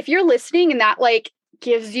if you're listening and that like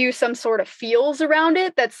gives you some sort of feels around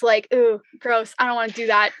it, that's like, ooh, gross, I don't want to do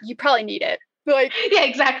that, you probably need it. Like, yeah,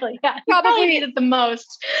 exactly. Yeah, you probably need it the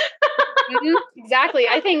most. Exactly.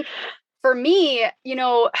 I think for me,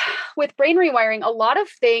 with brain rewiring, a lot of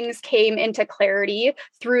things came into clarity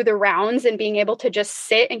through the rounds and being able to just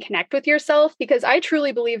sit and connect with yourself, because I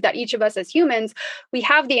truly believe that each of us as humans, we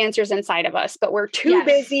have the answers inside of us, but we're too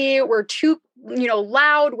busy, we're too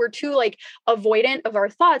loud, we're too like avoidant of our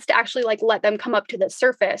thoughts to actually like let them come up to the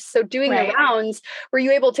surface. So doing the rounds, were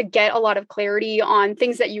you able to get a lot of clarity on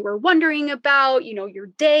things that you were wondering about, your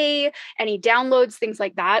day, any downloads, things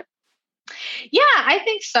like that? Yeah, I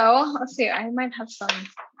think so. Let's see. I might have some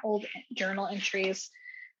old journal entries.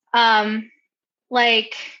 And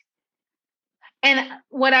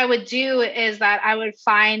what I would do is that I would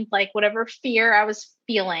find like whatever fear I was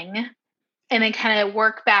feeling, and then kind of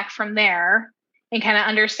work back from there and kind of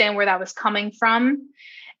understand where that was coming from.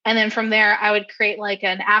 And then from there, I would create like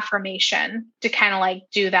an affirmation to kind of like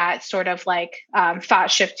do that sort of like thought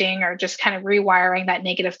shifting, or just kind of rewiring that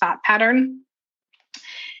negative thought pattern.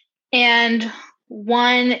 And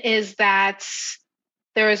one is that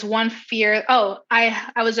there was one fear. Oh,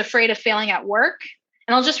 I was afraid of failing at work.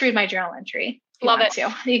 And I'll just read my journal entry. Love it.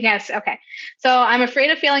 You guys. Okay. So I'm afraid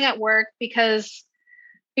of failing at work because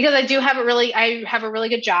I have a really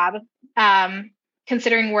good job,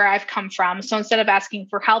 considering where I've come from. So instead of asking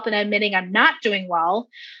for help and admitting I'm not doing well,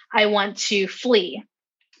 I want to flee,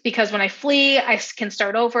 because when I flee, I can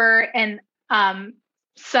start over. And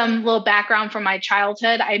some little background from my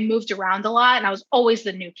childhood, I moved around a lot, and I was always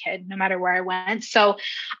the new kid, no matter where I went. So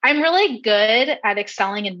I'm really good at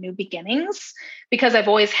excelling in new beginnings, because I've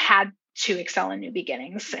always had to excel in new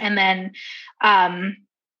beginnings. And then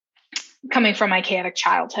coming from my chaotic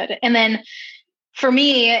childhood. And then for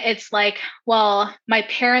me, it's like, well, my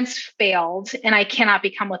parents failed and I cannot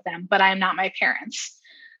become with them, but I'm not my parents.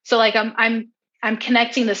 So like I'm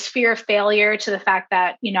connecting this fear of failure to the fact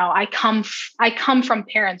that, I come from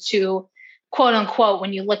parents who, quote unquote,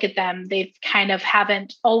 when you look at them, they kind of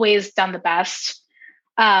haven't always done the best.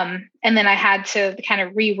 And then I had to kind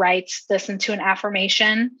of rewrite this into an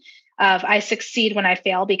affirmation of I succeed when I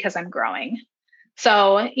fail because I'm growing.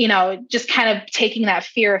 So, just kind of taking that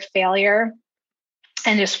fear of failure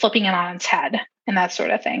and just flipping it on its head and that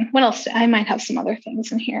sort of thing. What else? I might have some other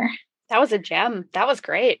things in here. That was a gem. That was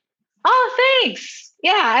great. Oh, thanks.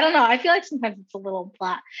 Yeah. I don't know. I feel like sometimes it's a little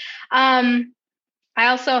blah. I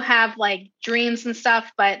also have like dreams and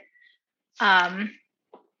stuff, but,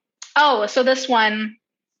 so this one,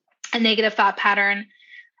 a negative thought pattern,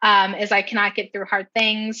 is I cannot get through hard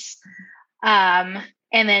things.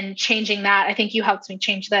 And then changing that, I think you helped me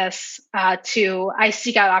change this to I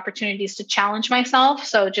seek out opportunities to challenge myself.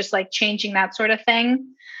 So just like changing that sort of thing.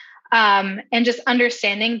 And just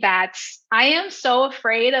understanding that I am so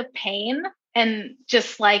afraid of pain, and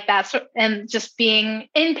just like that, and just being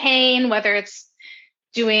in pain, whether it's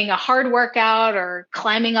doing a hard workout or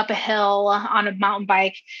climbing up a hill on a mountain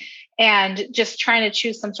bike, and just trying to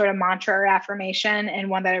choose some sort of mantra or affirmation. And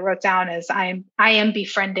one that I wrote down is I am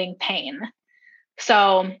befriending pain.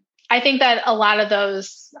 So I think that a lot of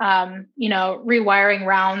those, rewiring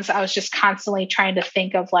rounds, I was just constantly trying to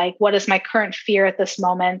think of like, what is my current fear at this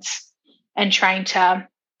moment, and trying to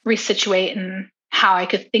resituate and how I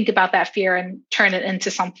could think about that fear and turn it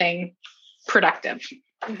into something productive.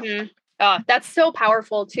 Mm-hmm. Oh, that's so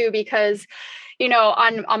powerful too, because,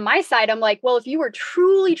 on my side, I'm like, well, if you were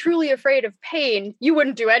truly, truly afraid of pain, you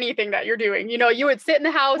wouldn't do anything that you're doing. You would sit in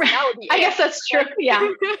the house. And that would be I guess that's true. Yeah.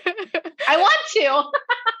 I want to.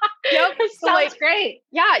 Yep. Sounds great.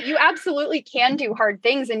 Yeah, you absolutely can do hard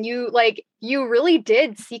things. And you really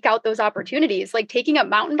did seek out those opportunities, like taking up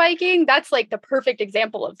mountain biking. That's like the perfect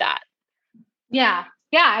example of that. Yeah.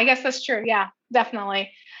 Yeah. I guess that's true. Yeah, definitely.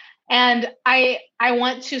 And I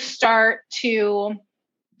want to start to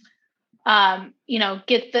I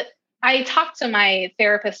talked to my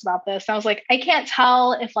therapist about this. I was like, I can't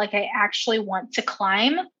tell if like I actually want to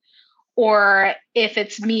climb or if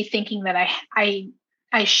it's me thinking that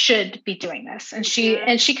I should be doing this. And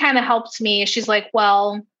she kind of helped me. She's like,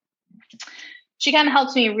 well, she kind of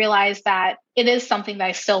helped me realize that it is something that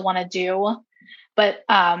I still want to do, but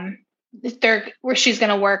where she's going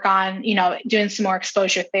to work on, doing some more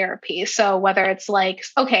exposure therapy. So whether it's like,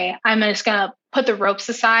 okay, I'm just going to put the ropes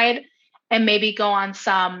aside and maybe go on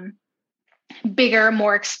some bigger,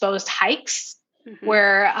 more exposed hikes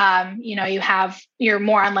where, you're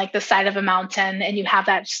more on like the side of a mountain and you have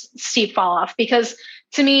that steep fall off. Because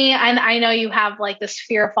to me, I know you have like this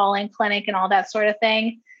fear of falling clinic and all that sort of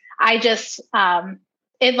thing. I just,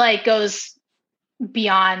 it like goes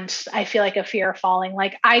beyond, I feel like, a fear of falling.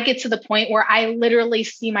 Like I get to the point where I literally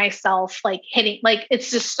see myself like hitting, like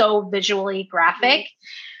it's just so visually graphic.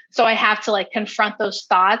 So I have to like confront those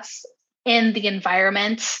thoughts in the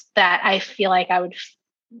environment that I feel like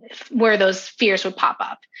where those fears would pop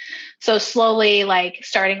up. So slowly like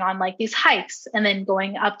starting on like these hikes and then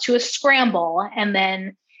going up to a scramble and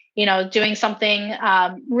then, doing something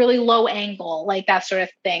really low angle, like that sort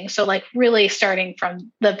of thing. So like really starting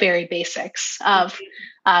from the very basics of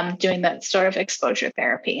doing that sort of exposure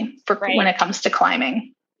therapy for when it comes to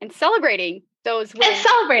climbing. And celebrating those wins. And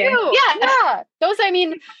celebrating. Yeah. Those, I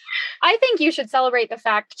think you should celebrate the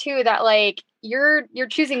fact too that like you're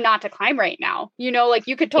choosing not to climb right now. Like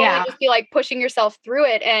you could totally just be like pushing yourself through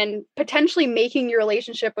it and potentially making your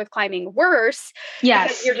relationship with climbing worse. Yes.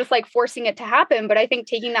 Because you're just like forcing it to happen. But I think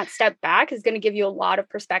taking that step back is going to give you a lot of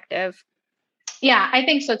perspective. Yeah, I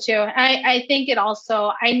think so too. I think it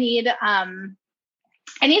also, I need to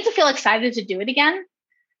feel excited to do it again.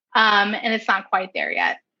 And it's not quite there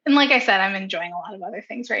yet. And like I said, I'm enjoying a lot of other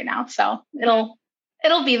things right now. So it'll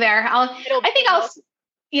be there.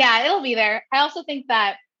 It'll be there. I also think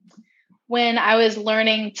that when I was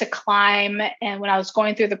learning to climb and when I was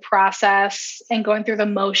going through the process and going through the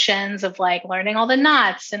motions of like learning all the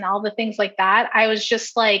knots and all the things like that, I was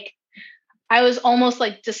just like, I was almost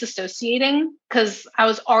like disassociating because I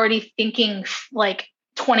was already thinking like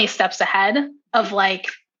 20 steps ahead of like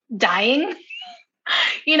dying,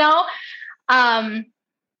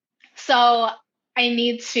 So I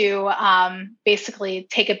need to basically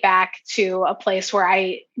take it back to a place where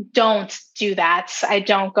I don't do that. I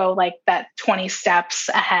don't go like that 20 steps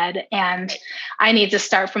ahead. And I need to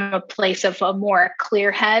start from a place of a more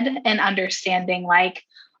clear head and understanding like,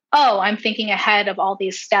 oh, I'm thinking ahead of all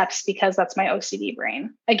these steps because that's my OCD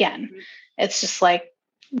brain. Again, it's just like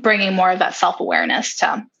bringing more of that self-awareness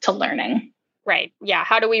to learning. Right. Yeah.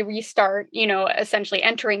 How do we restart, essentially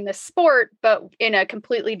entering the sport, but in a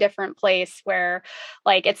completely different place where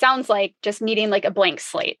like, it sounds like just needing like a blank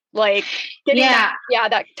slate, like getting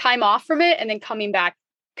that time off from it and then coming back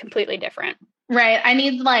completely different. Right. I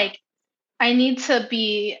need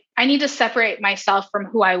to separate myself from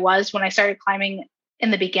who I was when I started climbing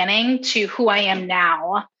in the beginning to who I am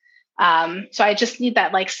now. So I just need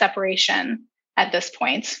that like separation at this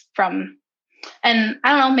point and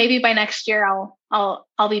I don't know, maybe by next year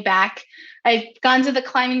I'll be back. I've gone to the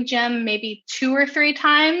climbing gym maybe 2 or 3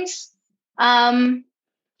 times.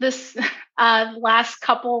 This last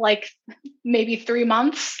couple, like maybe 3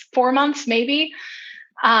 months, 4 months, maybe.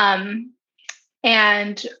 And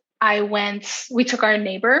we took our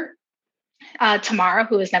neighbor, Tamara,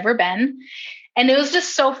 who has never been. And it was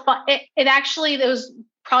just so fun. It was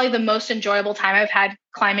probably the most enjoyable time I've had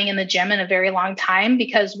climbing in the gym in a very long time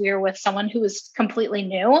because we were with someone who was completely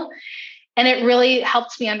new. And it really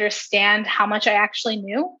helped me understand how much I actually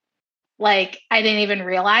knew. Like I didn't even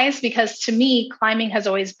realize because to me, climbing has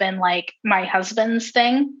always been like my husband's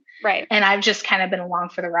thing. Right. And I've just kind of been along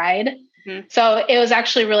for the ride. Mm-hmm. So it was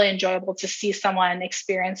actually really enjoyable to see someone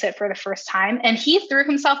experience it for the first time. And he threw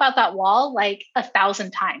himself out that wall like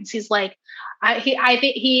 1,000 times. He's like, I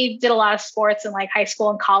think he did a lot of sports in like high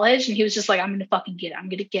school and college. And he was just like, I'm going to fucking get it. I'm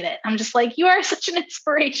going to get it. I'm just like, you are such an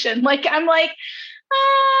inspiration. Like, I'm like,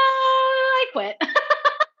 I quit.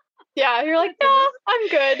 Yeah, you're like, no, I'm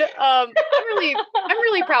good. I'm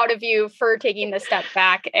really proud of you for taking the step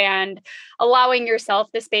back and allowing yourself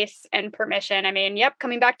the space and permission. I mean,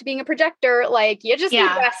 coming back to being a projector, like you just need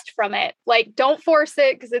rest from it. Like, don't force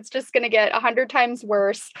it because it's just going to get 100 times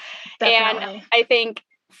worse. Definitely. And I think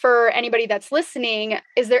for anybody that's listening,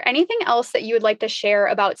 is there anything else that you would like to share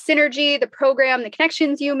about Synergy, the program, the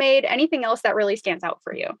connections you made, anything else that really stands out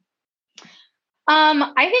for you?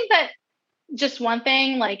 I think that just one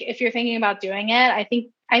thing, like if you're thinking about doing it, I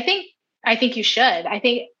think you should. I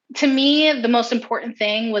think to me, the most important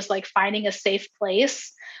thing was like finding a safe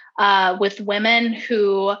place with women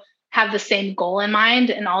who have the same goal in mind.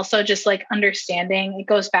 And also just like understanding, it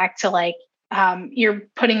goes back to like, you're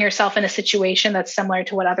putting yourself in a situation that's similar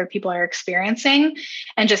to what other people are experiencing,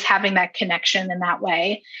 and just having that connection in that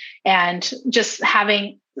way, and just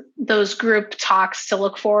having those group talks to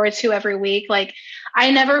look forward to every week. Like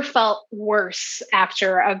I never felt worse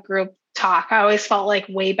after a group talk. I always felt like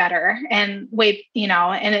way better and way,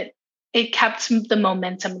 and it kept the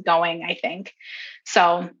momentum going, I think.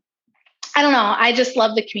 So I don't know. I just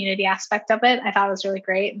love the community aspect of it. I thought it was really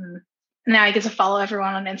great. And now I get to follow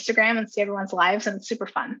everyone on Instagram and see everyone's lives, and it's super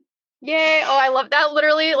fun. Yay. Oh, I love that.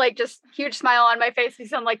 Literally, like, just huge smile on my face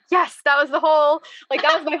because I'm like, yes, that was my whole goal. Like,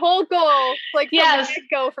 from the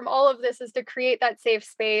get-go, from all of this, is to create that safe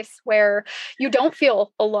space where you don't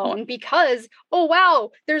feel alone, because, oh, wow,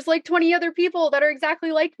 there's like 20 other people that are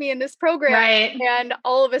exactly like me in this program. Right. And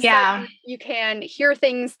all of a sudden you can hear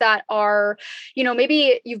things that are,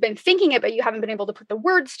 maybe you've been thinking it, but you haven't been able to put the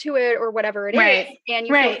words to it or whatever it is. And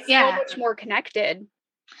you feel so much more connected.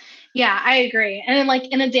 Yeah, I agree. And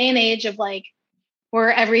like in a day and age of like where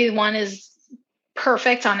everyone is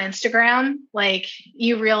perfect on Instagram, like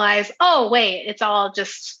you realize, oh, wait, it's all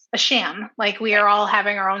just a sham. Like we are all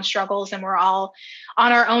having our own struggles, and we're all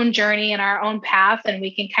on our own journey and our own path, and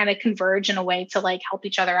we can kind of converge in a way to like help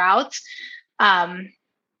each other out.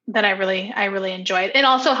 That I really enjoyed. It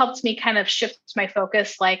also helped me kind of shift my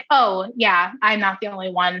focus, like, oh yeah, I'm not the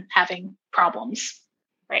only one having problems.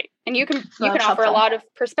 Right. And you can offer a lot of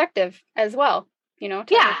perspective as well, to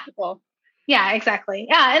other people. Yeah, exactly.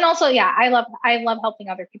 Yeah. And also, I love helping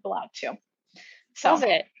other people out too. So love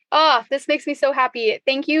it. Oh, this makes me so happy.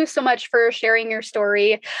 Thank you so much for sharing your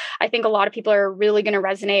story. I think a lot of people are really going to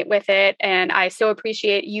resonate with it. And I so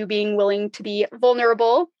appreciate you being willing to be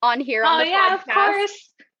vulnerable on here on the podcast. Of course.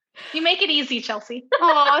 You make it easy, Chelsea.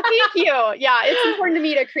 Oh, thank you. Yeah, it's important to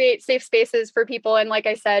me to create safe spaces for people. And like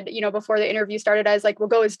I said, before the interview started, I was like, we'll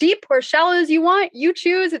go as deep or shallow as you want. You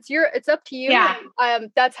choose. It's up to you. Yeah.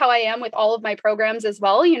 And, that's how I am with all of my programs as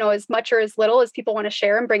well. As much or as little as people want to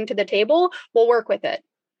share and bring to the table, we'll work with it.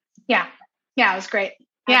 Yeah. Yeah, it was great.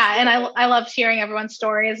 Absolutely. Yeah. And I loved hearing everyone's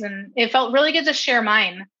stories, and it felt really good to share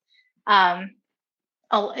mine.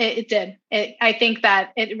 It did. I think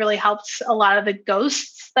that it really helped a lot of the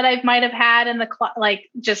ghosts that I might have had in the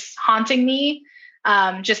just haunting me.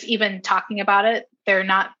 Just even talking about it, they're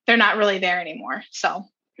not really there anymore. So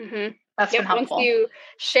that's been helpful. Once you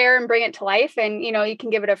share and bring it to life, and you can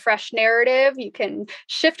give it a fresh narrative, you can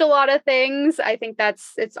shift a lot of things. I think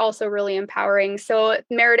it's also really empowering. So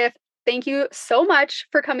Meredith, thank you so much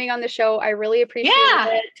for coming on the show. I really appreciate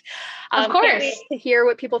it. Of course. Can't wait to hear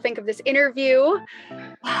what people think of this interview.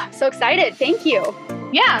 I'm so excited. Thank you.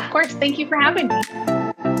 Yeah, of course. Thank you for having me.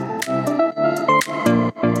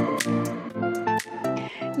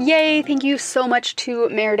 Yay. Thank you so much to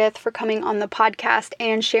Meredith for coming on the podcast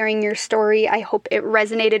and sharing your story. I hope it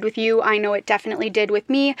resonated with you. I know it definitely did with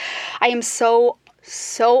me. I am so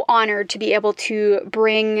honored to be able to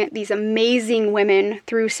bring these amazing women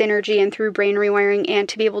through Synergy and through brain rewiring, and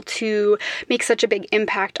to be able to make such a big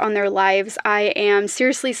impact on their lives. I am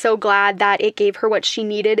seriously so glad that it gave her what she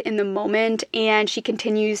needed in the moment, and she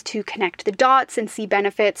continues to connect the dots and see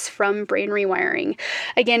benefits from brain rewiring.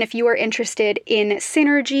 Again, if you are interested in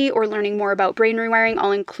Synergy or learning more about brain rewiring,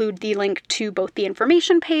 I'll include the link to both the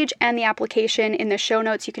information page and the application in the show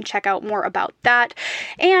notes. You can check out more about that.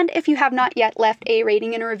 And if you have not yet left a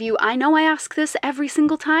rating and a review, I know I ask this every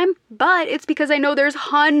single time, but it's because I know there's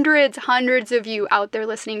hundreds of you out there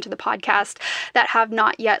listening to the podcast that have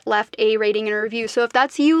not yet left a rating and a review. So if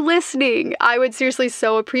that's you listening, I would seriously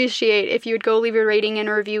so appreciate if you would go leave a rating and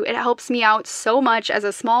a review. It helps me out so much as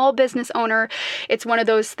a small business owner. It's one of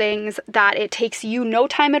those things that it takes you no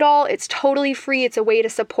time at all. It's totally free. It's a way to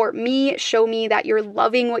support me, show me that you're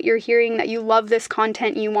loving what you're hearing, that you love this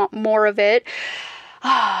content, and you want more of it.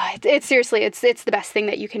 It's seriously, it's the best thing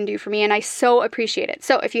that you can do for me, and I so appreciate it.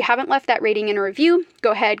 So if you haven't left that rating and a review,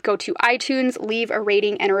 go to iTunes, leave a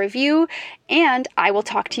rating and a review, and I will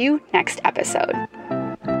talk to you next episode.